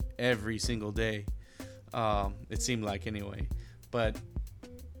game every single day. It seemed like anyway. But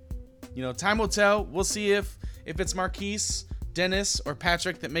time will tell. We'll see if it's Marquise, Dennis, or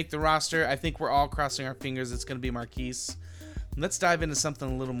Patrick that make the roster. I think we're all crossing our fingers it's going to be Marquise. Let's dive into something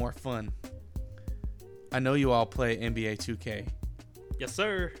a little more fun. I know you all play NBA 2K. Yes,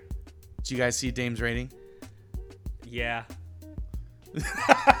 sir. Did you guys see Dame's rating? Yeah.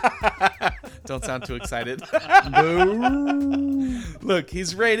 Don't sound too excited. Look,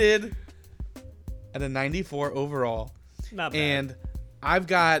 he's rated at a 94 overall. Not bad. And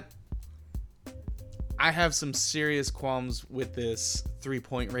I have some serious qualms with this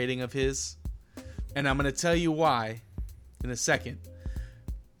 3-point rating of his. And I'm going to tell you why in a second.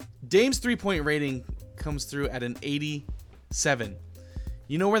 Dame's 3-point rating comes through at an 87.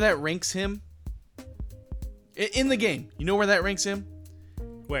 You know where that ranks him? In the game. You know where that ranks him?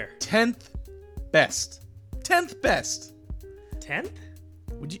 Where? 10th best. 10th best. 10th?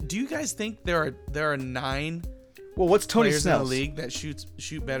 Do you guys think there are 9 Well, what's Tony players in the Snell's? league that shoot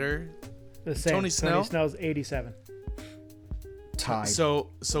better? The same. Tony Snell? Snell's 87. Tied. So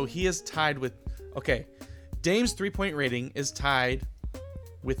he is tied with. Okay, Dame's 3-point rating is tied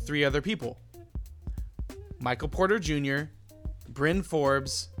with 3 other people: Michael Porter Jr., Bryn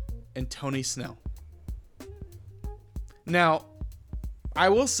Forbes, and Tony Snell. Now, I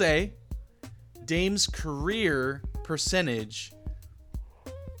will say, Dame's career percentage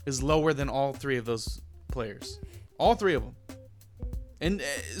is lower than all 3 of those players. All 3 of them. And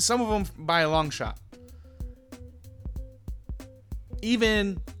some of them by a long shot.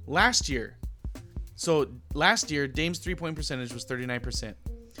 Even last year. So last year, Dame's 3-point percentage was 39%.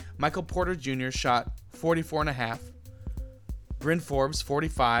 Michael Porter Jr. shot 44.5%. Bryn Forbes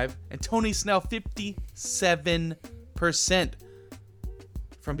 45%. And Tony Snell 57%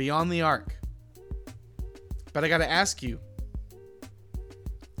 from beyond the arc. But I got to ask you,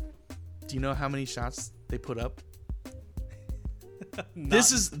 do you know how many shots they put up?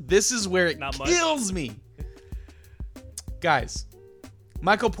 This is where it not much. kills me. Guys,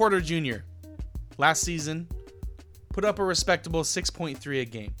 Michael Porter Jr. last season put up a respectable 6.3 a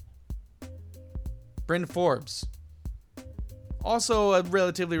game. Bryn Forbes, also a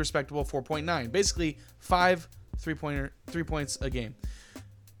relatively respectable 4.9. Basically 5 3 points a game.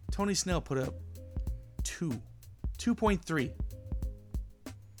 Tony Snell put up 2.3.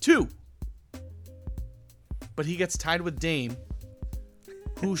 2. But he gets tied with Dame,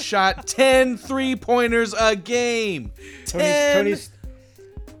 who shot 10 3-pointers a game. 10.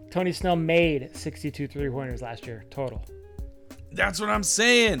 Tony Snell made 62 3-pointers last year total. That's what I'm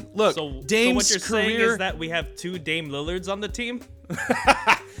saying. Look, So Dame's what you're saying career is that we have 2 Dame Lillards on the team?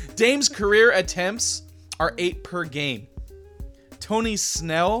 Dame's career attempts are 8 per game. Tony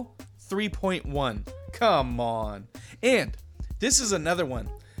Snell 3.1. Come on. And this is another one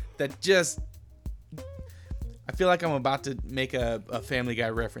that just, I feel like I'm about to make a Family Guy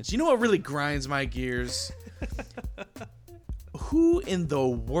reference. You know what really grinds my gears? Who in the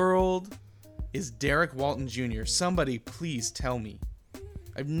world is Derek Walton Jr.? Somebody please tell me.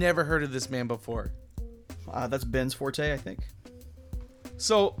 I've never heard of this man before. That's Ben's forte, I think.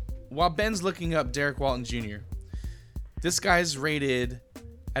 So while Ben's looking up Derek Walton Jr., this guy's rated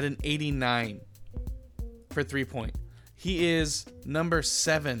at an 89 for 3-point. He is number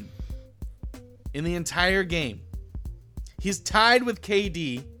 7 in the entire game. He's tied with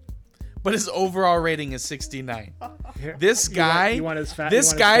KD, but his overall rating is 69. Here, This guy, you want his this you want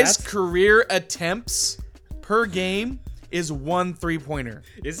his guy's stats? career attempts per game is 1 3-pointer.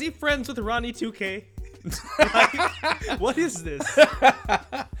 Is he friends with Ronnie 2K? Like, what is this?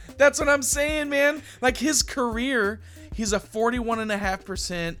 That's what I'm saying, man. Like his career, he's a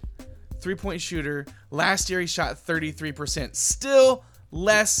 41.5% 3-point shooter. Last year he shot 33%. Still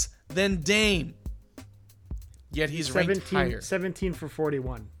less than Dame. Yet he's ranked higher. 17 for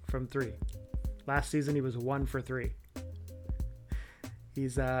 41 from 3. Last season he was 1 for 3.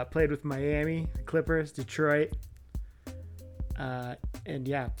 He's played with Miami, Clippers, Detroit, and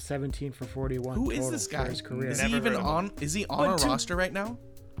yeah, 17 for 41. Who is total this for guy? his career. Is he Never even heard of him. on? Is he on But a roster right now?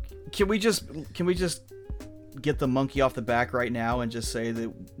 Can we just get the monkey off the back right now and just say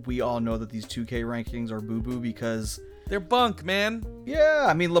that we all know that these 2K rankings are boo-boo because They're bunk, man. yeah,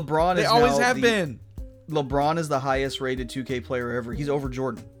 I mean LeBron They is always now have the- been. LeBron is the highest rated 2K player ever. He's over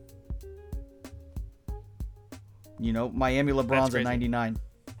Jordan. You know, Miami LeBron's at crazy. 99.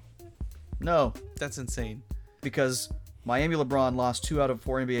 No, That's insane. because Miami LeBron lost 2 out of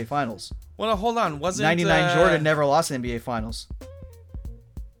 4 NBA Finals. Well, no, hold on. Wasn't 99 Jordan never lost NBA Finals.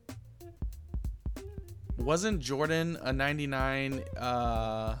 Wasn't Jordan a 99?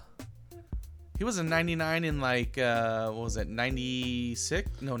 He was a 99 in like what was it?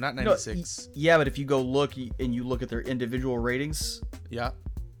 96? No, not No, 96. yeah, but if you go look and you look at their individual ratings Yeah.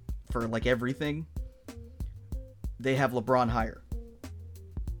 for like everything, they have LeBron higher.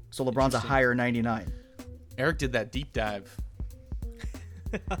 So LeBron's a higher 99. Eric did that deep dive.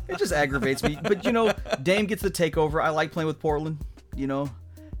 It just aggravates me. But you know, Dame gets the takeover. I like playing with Portland. You know,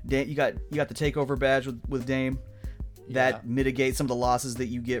 Dame, you got the takeover badge with Dame. That mitigates some of the losses that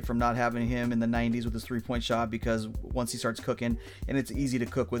you get from not having him in the 90s with his 3-point shot, because once he starts cooking, and it's easy to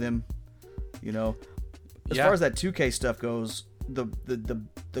cook with him. You know, as Yeah. far as that 2K stuff goes, the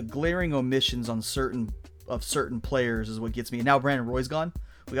glaring omissions on certain players is what gets me. And now Brandon Roy's gone.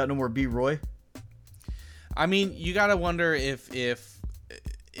 We got no more B. Roy. I mean, you gotta wonder if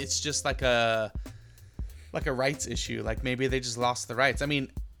it's just like a rights issue. Like maybe they just lost the rights. I mean,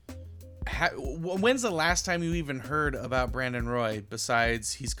 when's the last time you even heard about Brandon Roy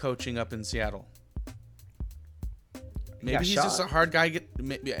besides he's coaching up in Seattle? Maybe got he's shot. just a hard guy.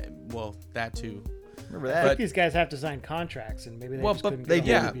 Well, that too. Remember I that? think these guys have to sign contracts, and maybe they Well, just but couldn't they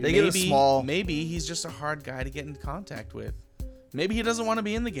get a hold do. of They you. get a small- Maybe he's just a hard guy to get in contact with. Maybe he doesn't want to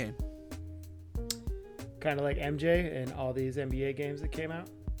be in the game. Kind of like MJ and all these NBA games that came out.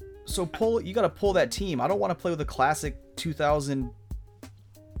 So you got to pull that team. I don't want to play with a classic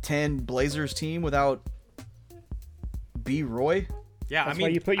 2010 Blazers team without B. Roy. Yeah, That's I mean, why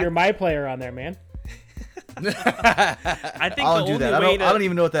you put your my player on there, man. I think I'll the do that. only way I don't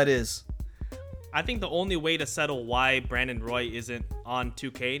even know what that is. I think the only way to settle why Brandon Roy isn't on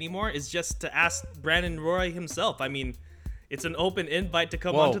 2K anymore is just to ask Brandon Roy himself. I mean, it's an open invite to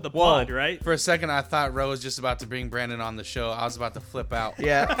come onto the pod, right? For a second, I thought Ro was just about to bring Brandon on the show. I was about to flip out.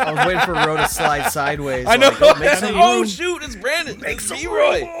 Yeah, I was waiting for Roy to slide sideways. I know. Like, make some Oh room. shoot, it's Brandon. It's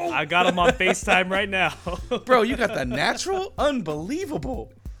B-Roy. I got him on FaceTime right now. Bro, you got the natural,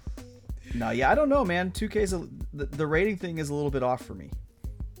 unbelievable. No, yeah, I don't know, man. 2K's the rating thing is a little bit off for me.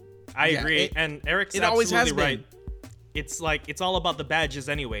 I Yeah, agree, it- and Eric's it always absolutely has right. It's all about the badges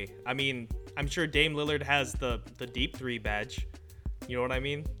anyway. I mean, I'm sure Dame Lillard has the deep 3 badge. You know what I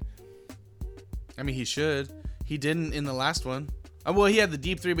mean? I mean, he should. He didn't in the last one. Well, he had the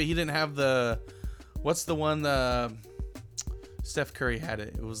deep 3, but he didn't have the. What's the one? Steph Curry had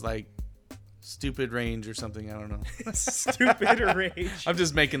it. It was like stupid range or something. I don't know. Stupid range. I'm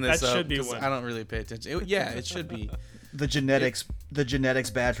just making this That up should be 'cause one. I don't really pay attention. Yeah, it should be. The genetics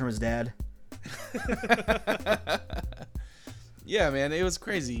badge from his dad. Yeah, man, it was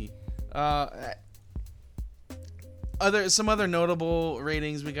crazy. Some other notable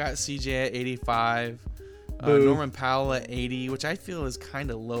ratings, we got CJ at 85, Norman Powell at 80, which I feel is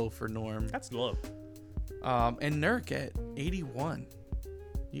kind of low for Norm, That's low. and Nurk at 81.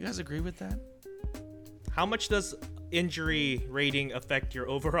 You guys agree with that? How much does injury rating affect your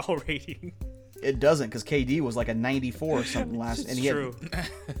overall rating? It doesn't, because KD was like a 94 or something last, and he True. had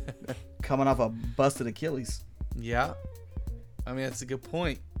coming off a busted Achilles. Yeah. I mean, that's a good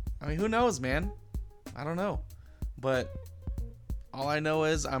point. I mean, who knows, man? I don't know. But all I know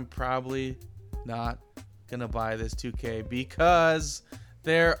is I'm probably not going to buy this 2K because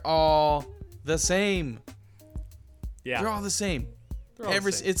they're all the same. Yeah. They're all the same. They're all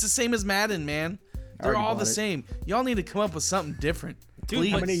the same. It's the same as Madden, man. They're already all bought the it. same. Y'all need to come up with something different. Dude,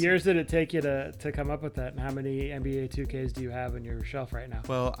 Please. How many years did it take you to come up with that? And how many NBA 2Ks do you have on your shelf right now?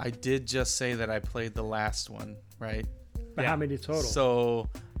 Well, I did just say that I played the last one, right? But Yeah. how many total? So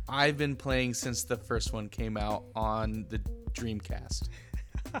I've been playing since the first one came out on the Dreamcast.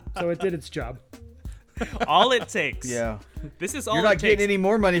 So it did its job. All it takes. Yeah. This is all You're it not takes. getting any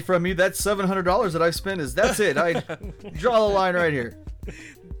more money from me. That $700 that I spent that's it. I draw the line right here.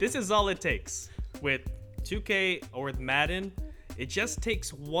 This is all it takes. With 2K or with Madden, it just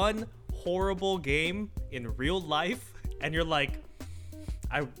takes one horrible game in real life, and you're like,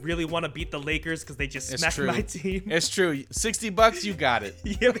 I really want to beat the Lakers because they just It's smacked true. my team. It's true. $60, you got it.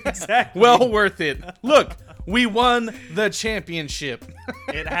 Yeah, exactly. Well worth it. Look, we won the championship.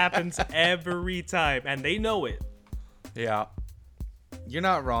 It happens every time, and they know it. Yeah. You're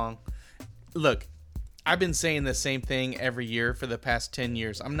not wrong. Look, I've been saying the same thing every year for the past 10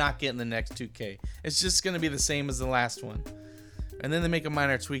 years. I'm not getting the next 2K. It's just going to be the same as the last one. And then they make a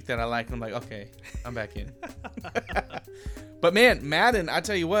minor tweak that I like, and I'm like, okay, I'm back in. But man, Madden, I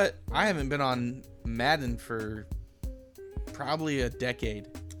tell you what, I haven't been on Madden for probably a decade.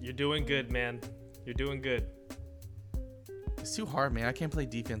 You're doing good, man. You're doing good. It's too hard, man. I can't play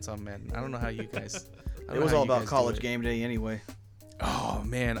defense on Madden. I don't know how you guys. I don't It know was how all you about guys do college it. game day anyway. Oh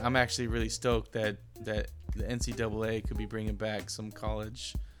man, I'm actually really stoked that the NCAA could be bringing back some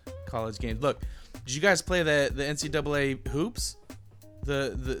college games. Look, did you guys play the NCAA hoops,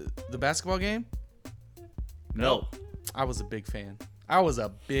 the basketball game? No. I was a big fan. I was a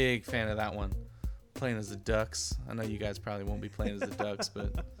big fan of that one. Playing as the Ducks. I know you guys probably won't be playing as the Ducks, but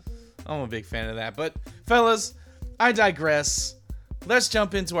I'm a big fan of that. But fellas, I digress. Let's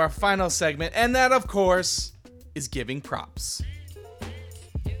jump into our final segment, and that, of course, is giving props.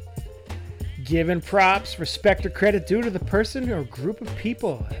 Given props, respect, or credit due to the person or group of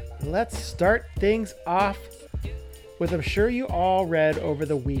people. Let's start things off with, I'm sure you all read over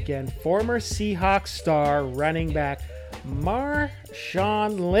the weekend, former Seahawks star running back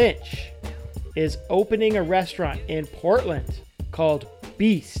Marshawn Lynch is opening a restaurant in Portland called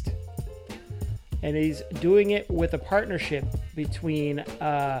Beast. And he's doing it with a partnership between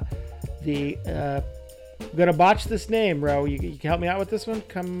I'm gonna botch this name, Ro. You can help me out with this one.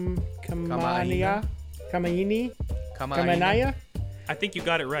 Kamanaya? Kamanaya? I think you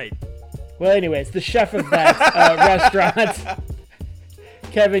got it right. Well, anyways, the chef of that restaurant,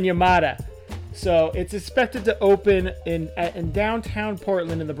 Kevin Yamada. So it's expected to open in downtown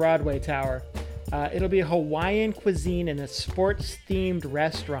Portland in the Broadway Tower. It'll be a Hawaiian cuisine and a sports-themed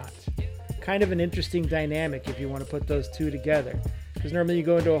restaurant. Kind of an interesting dynamic if you want to put those two together. Because normally you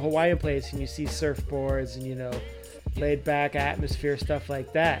go into a Hawaiian place and you see surfboards and, laid-back atmosphere, stuff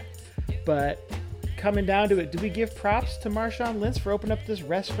like that. But coming down to it, do we give props to Marshawn Lynch for opening up this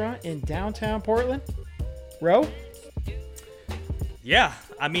restaurant in downtown Portland? Ro? Yeah,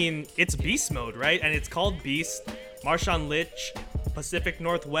 I mean, it's beast mode, right? And it's called Beast. Marshawn Lynch, Pacific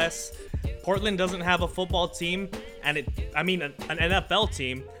Northwest. Portland doesn't have a football team, and an NFL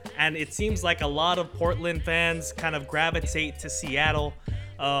team, and it seems like a lot of Portland fans kind of gravitate to Seattle,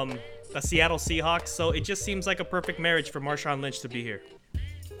 the Seattle Seahawks. So it just seems like a perfect marriage for Marshawn Lynch to be here.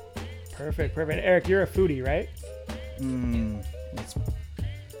 Perfect. Eric, you're a foodie, right? That's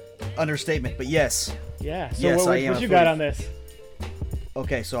understatement, but yes. Yeah. So Yes, I am what a you got foodie. on this?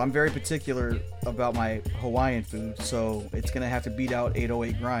 Okay, so I'm very particular about my Hawaiian food, so it's gonna have to beat out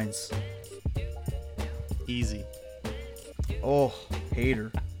 808 Grinds. Easy. Oh, hater.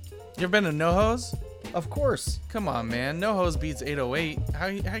 You ever been to NoHo's? Of course. Come on, man. NoHo's beats 808. How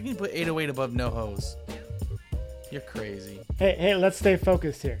can you put 808 above NoHo's? You're crazy. Hey, let's stay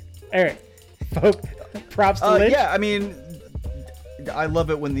focused here. Eric, props to Lynch. Yeah, I mean, I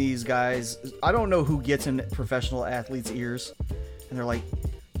love it when these guys, I don't know who gets in professional athletes' ears, and they're like,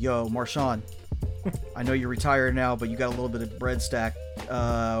 yo, Marshawn, I know you're retired now, but you got a little bit of bread stack. What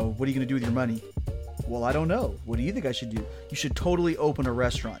are you going to do with your money? Well, I don't know. What do you think I should do? You should totally open a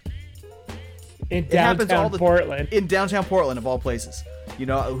restaurant. In It happens downtown all the Portland. in downtown Portland of all places.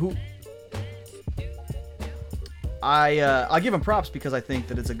 I'll give him props because I think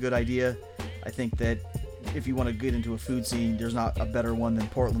that it's a good idea. I think that if you want to get into a food scene, there's not a better one than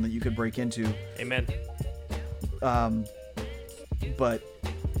Portland that you could break into. Amen. But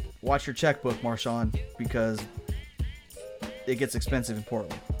watch your checkbook, Marshawn, because it gets expensive in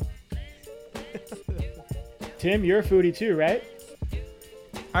Portland. Tim, you're a foodie too, right?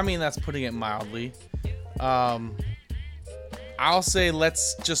 I mean, that's putting it mildly. I'll say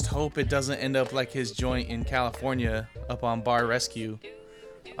let's just hope it doesn't end up like his joint in California up on Bar Rescue.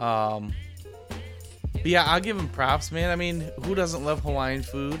 But yeah, I'll give him props, man. I mean, who doesn't love Hawaiian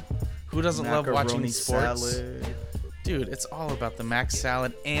food? Who doesn't love watching Macaroni sports? salad. Dude, it's all about the mac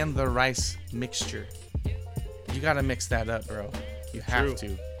salad and the rice mixture. You gotta mix that up, bro. You have True.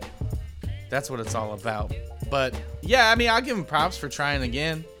 to. That's what it's all about. But yeah, I mean, I'll give him props for trying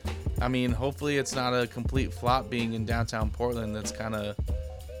again. I mean, hopefully it's not a complete flop being in downtown Portland. That's kind of.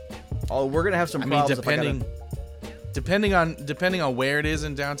 Oh, we're gonna have some I mean, problems. depending on where it is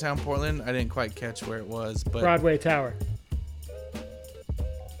in downtown Portland, I didn't quite catch where it was, but Broadway Tower.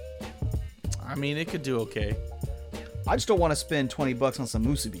 I mean, it could do okay. I just don't want to spend $20 on some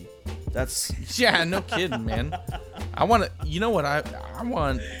musubi. That's Yeah, no kidding, man. I want to. You know what? I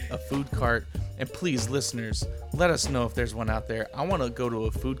want a food cart, and please, listeners, let us know if there's one out there. I want to go to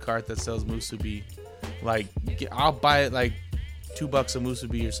a food cart that sells musubi. Like, I'll buy it like $2 a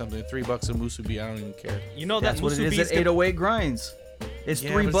musubi or something, $3 a musubi. I don't even care. You know that's that what it is musubi's at 808 Grinds. It's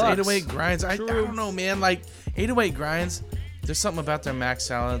Yeah, $3. but it's 808 Grinds. I don't know, man. Like 808 Grinds, there's something about their mac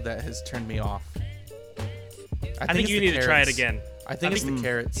salad that has turned me off. I think it's you the need to try it carrots. again. I think it's the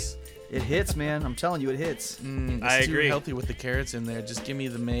carrots. It hits, man. I'm telling you, it hits. It's I too agree. healthy with the carrots in there. Just give me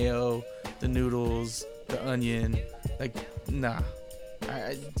the mayo, the noodles, the onion. Like, nah.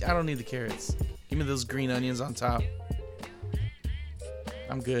 I don't need the carrots. Give me those green onions on top.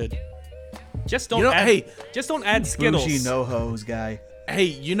 I'm good. Just don't You know, add. hey. Just don't add Skittles. Bougie no hose guy. Hey,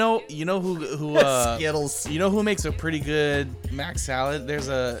 you know who Skittles. You know who makes a pretty good mac salad? There's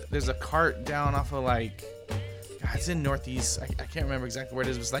a cart down off of like, God, it's in Northeast. I can't remember exactly where it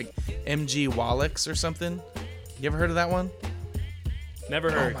is. It's like MG Wallach's or something. You ever heard of that one? Never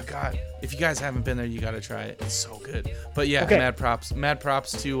Oh heard. my God! If you guys haven't been there, you gotta try it. It's so good. But yeah, Okay. mad props to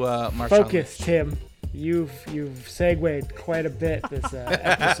Marshawn. Focus, Tim. You've segued quite a bit this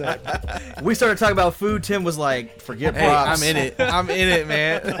episode. We started talking about food. Tim was like, "Forget Hey, props." I'm in it. I'm in it,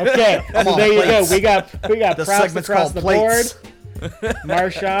 man. Okay, so on, there you plates. go. We got The props segment's across called the plates. board.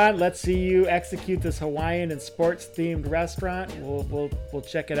 Marshawn, let's see you execute this Hawaiian and sports themed restaurant. We'll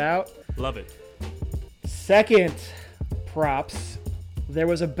check it out. Love it. Second props. There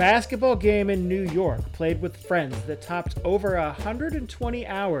was a basketball game in New York played with friends that topped over 120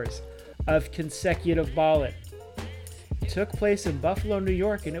 hours of consecutive balling. It took place in Buffalo, New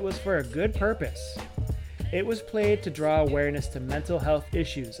York, and it was for a good purpose. It was played to draw awareness to mental health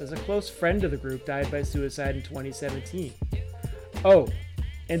issues, as a close friend of the group died by suicide in 2017. Oh,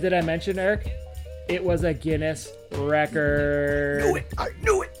 and did I mention, Eric? It was a Guinness record. I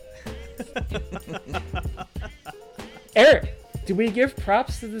knew it. Eric, do we give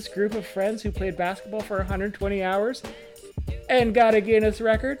props to this group of friends who played basketball for 120 hours and got a Guinness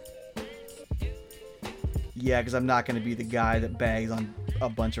record? Yeah, because I'm not going to be the guy that bags on a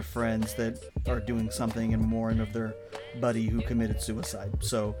bunch of friends that are doing something in memoriam of their buddy who committed suicide.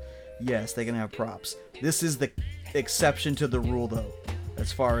 So, yes, they can have props. This is the exception to the rule, though,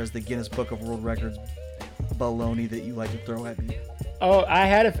 as far as the Guinness Book of World Records baloney that you like to throw at me. Oh, I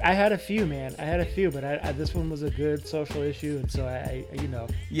had a few, man. I had a few, but this one was a good social issue, and so I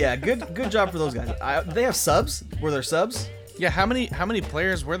Yeah, good job for those guys. They have subs? Were there subs? Yeah, how many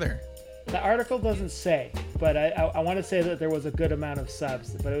players were there? The article doesn't say, but I want to say that there was a good amount of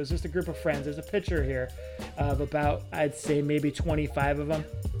subs, but it was just a group of friends. There's a picture here of about, I'd say maybe 25 of them.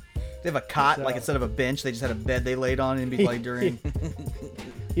 They have a cot, So- like instead of a bench, they just had a bed they laid on and be like during.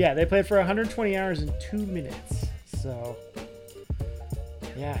 Yeah, they played for 120 hours and 2 minutes. So,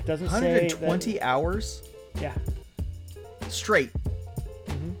 yeah, it doesn't say. 120 hours That, yeah. straight.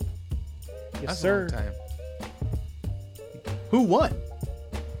 Yes, That's sir. a long time. Who won?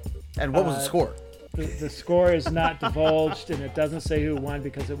 And what was the score? The score is not divulged, and it doesn't say who won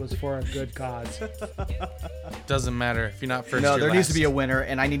because it was for a good cause. Doesn't matter if you're not first. No, you're there needs to last. be a winner,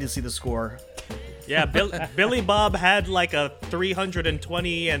 and I need to see the score. Yeah, Billy Bob had like a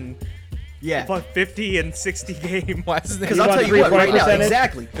 320 and Yeah, 50 and 60 game. Why is his because name? I'll want tell you what, right 3-point now, percentage?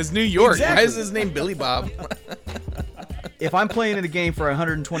 exactly. It's New York. Why Exactly. is his name Billy Bob? If I'm playing in a game for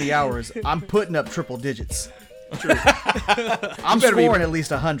 120 hours, I'm putting up triple digits. I'm better be- scoring at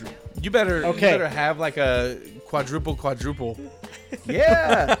least 100. You better Okay. have like a quadruple.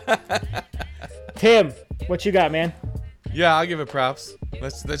 Yeah. Tim, what you got, man? Yeah, I'll give it props.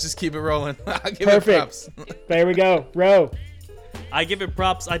 Let's just keep it rolling. I'll give Perfect. it props. There we go. Row. I give it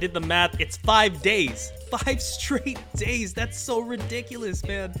props. I did the math. It's 5 days. 5 straight days. That's so ridiculous,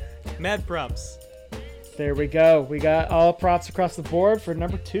 man. Mad props. There we go. We got all props across the board for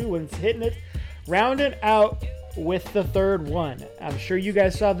number 2, and it's hitting it. Rounding out with the third one. I'm sure you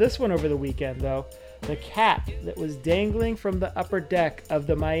guys saw this one over the weekend, though. The cat that was dangling from the upper deck of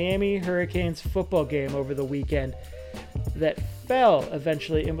the Miami Hurricanes football game over the weekend that fell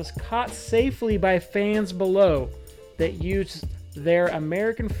eventually and was caught safely by fans below that used their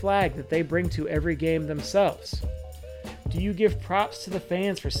American flag that they bring to every game themselves. Do you give props to the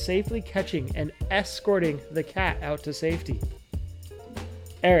fans for safely catching and escorting the cat out to safety?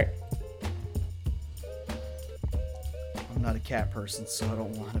 Eric. I'm not a cat person, so I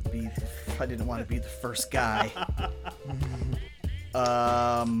don't want to be. I didn't want to be the first guy.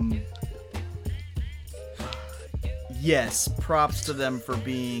 Yes, props to them for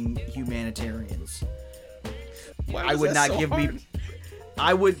being humanitarians. Why I was would that not so give hard? me.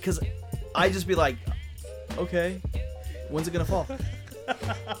 I would, because I'd just be like, okay, when's it gonna fall?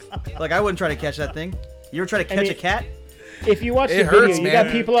 Like, I wouldn't try to catch that thing. You ever try to catch mean- a cat? If you watch It the video, hurts, you man.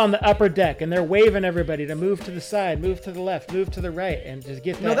 got people on the upper deck, and they're waving everybody to move to the side, move to the left, move to the right, and just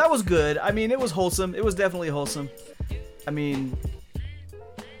get that. No, that was good. I mean, it was wholesome. It was definitely wholesome. I mean,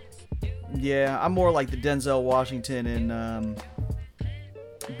 yeah, I'm more like the Denzel Washington in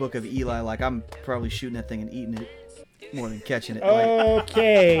Book of Eli. Like, I'm probably shooting that thing and eating it more than catching it. Like,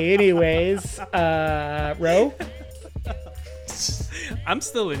 Okay, anyways, Ro? I'm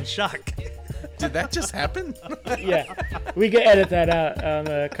still in shock. Did that just happen? Yeah. We could edit that out on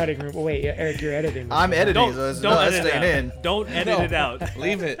the cutting room. Oh, wait, Eric, you're editing. this. I'm editing, Don't, so it's don't not edit it staying out. in. Don't edit it out.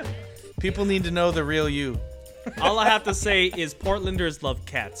 Leave it. People need to know the real you. All I have to say is Portlanders love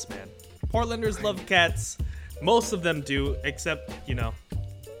cats, man. Portlanders love cats. Most of them do, except,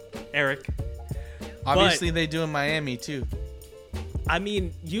 Eric. Obviously, they do in Miami too. I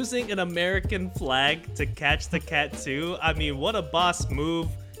mean, using an American flag to catch the cat too. I mean, what a boss move.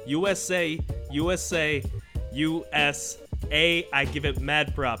 USA, USA, USA. I give it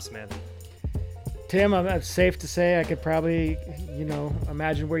mad props, man. Tim, I'm safe to say I could probably,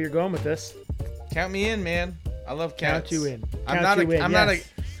 imagine where you're going with this. Count me in, man. I love cats. Count you in. I'm Count not you in, yes.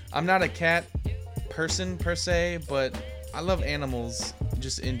 I'm not a cat person per se, but I love animals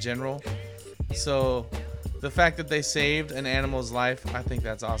just in general. So the fact that they saved an animal's life, I think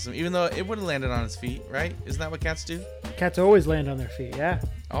that's awesome. Even though it would have landed on its feet, right? Isn't that what cats do? Cats always land on their feet, yeah.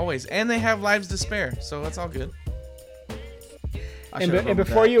 Always. And they have lives to spare, so it's all good. I And, should've run with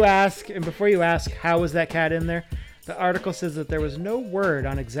before that. you ask, how was that cat in there? The article says that there was no word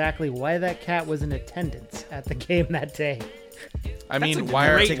on exactly why that cat was in attendance at the game that day. I That's mean, a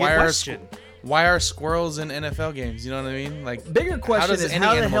why great question. are squirrels in NFL games? You know what I mean? Like, Bigger question does is any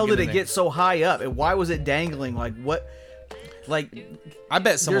how the animal hell get did in it there? get so high up, and why was it dangling? Like, what? Like, I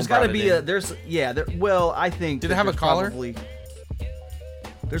bet someone there's got to brought be it a in. there's yeah. There, well, I think Did it that have a there's collar?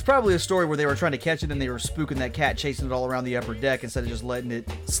 There's probably a story where they were trying to catch it and they were spooking that cat, chasing it all around the upper deck instead of just letting it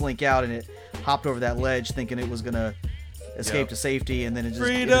slink out, and it hopped over that ledge thinking it was gonna escape Yep. to safety, and then it just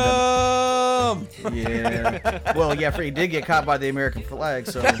Freedom! Yeah. Well, yeah, he did get caught by the American flag,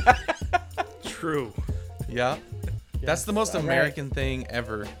 so True. Yeah. That's the most all right. American thing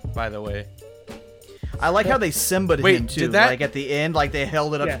ever, by the way. I like how they Simba'd Wait, him too. did that- Like at the end, like they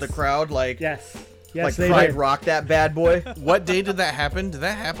held it up Yes. to the crowd, like Yes. like Yes, they Pride did. Rock that bad boy. What day did that happen? Did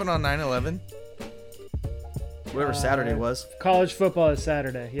that happen on 9/11? Whatever Saturday was. College football is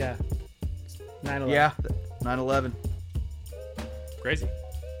Saturday, yeah. 9/11. Yeah, 9/11. Crazy.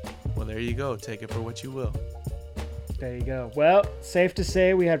 Well, there you go. Take it for what you will. There you go. Well, safe to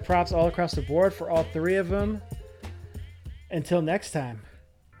say we had props all across the board for all three of them. Until next time.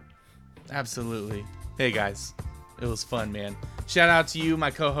 Absolutely. Hey, guys. It was fun, man. Shout out to you, my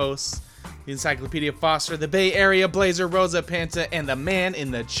co-hosts, the Encyclopedia Foster, the Bay Area Blazer, Rosa Panta, and the man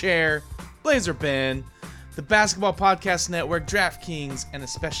in the chair, Blazer Ben, the Basketball Podcast Network, DraftKings, and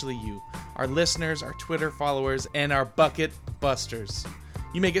especially you, our listeners, our Twitter followers, and our bucket busters.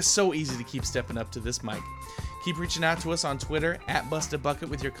 You make it so easy to keep stepping up to this mic. Keep reaching out to us on Twitter @BustedBucket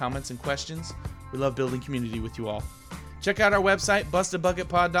with your comments and questions. We love building community with you all. Check out our website,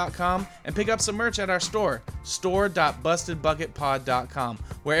 bustedbucketpod.com, and pick up some merch at our store, store.bustedbucketpod.com,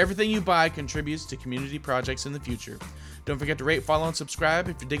 where everything you buy contributes to community projects in the future. Don't forget to rate, follow, and subscribe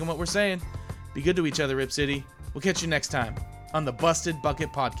if you're digging what we're saying. Be good to each other, Rip City. We'll catch you next time on the Busted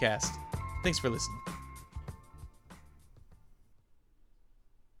Bucket Podcast. Thanks for listening.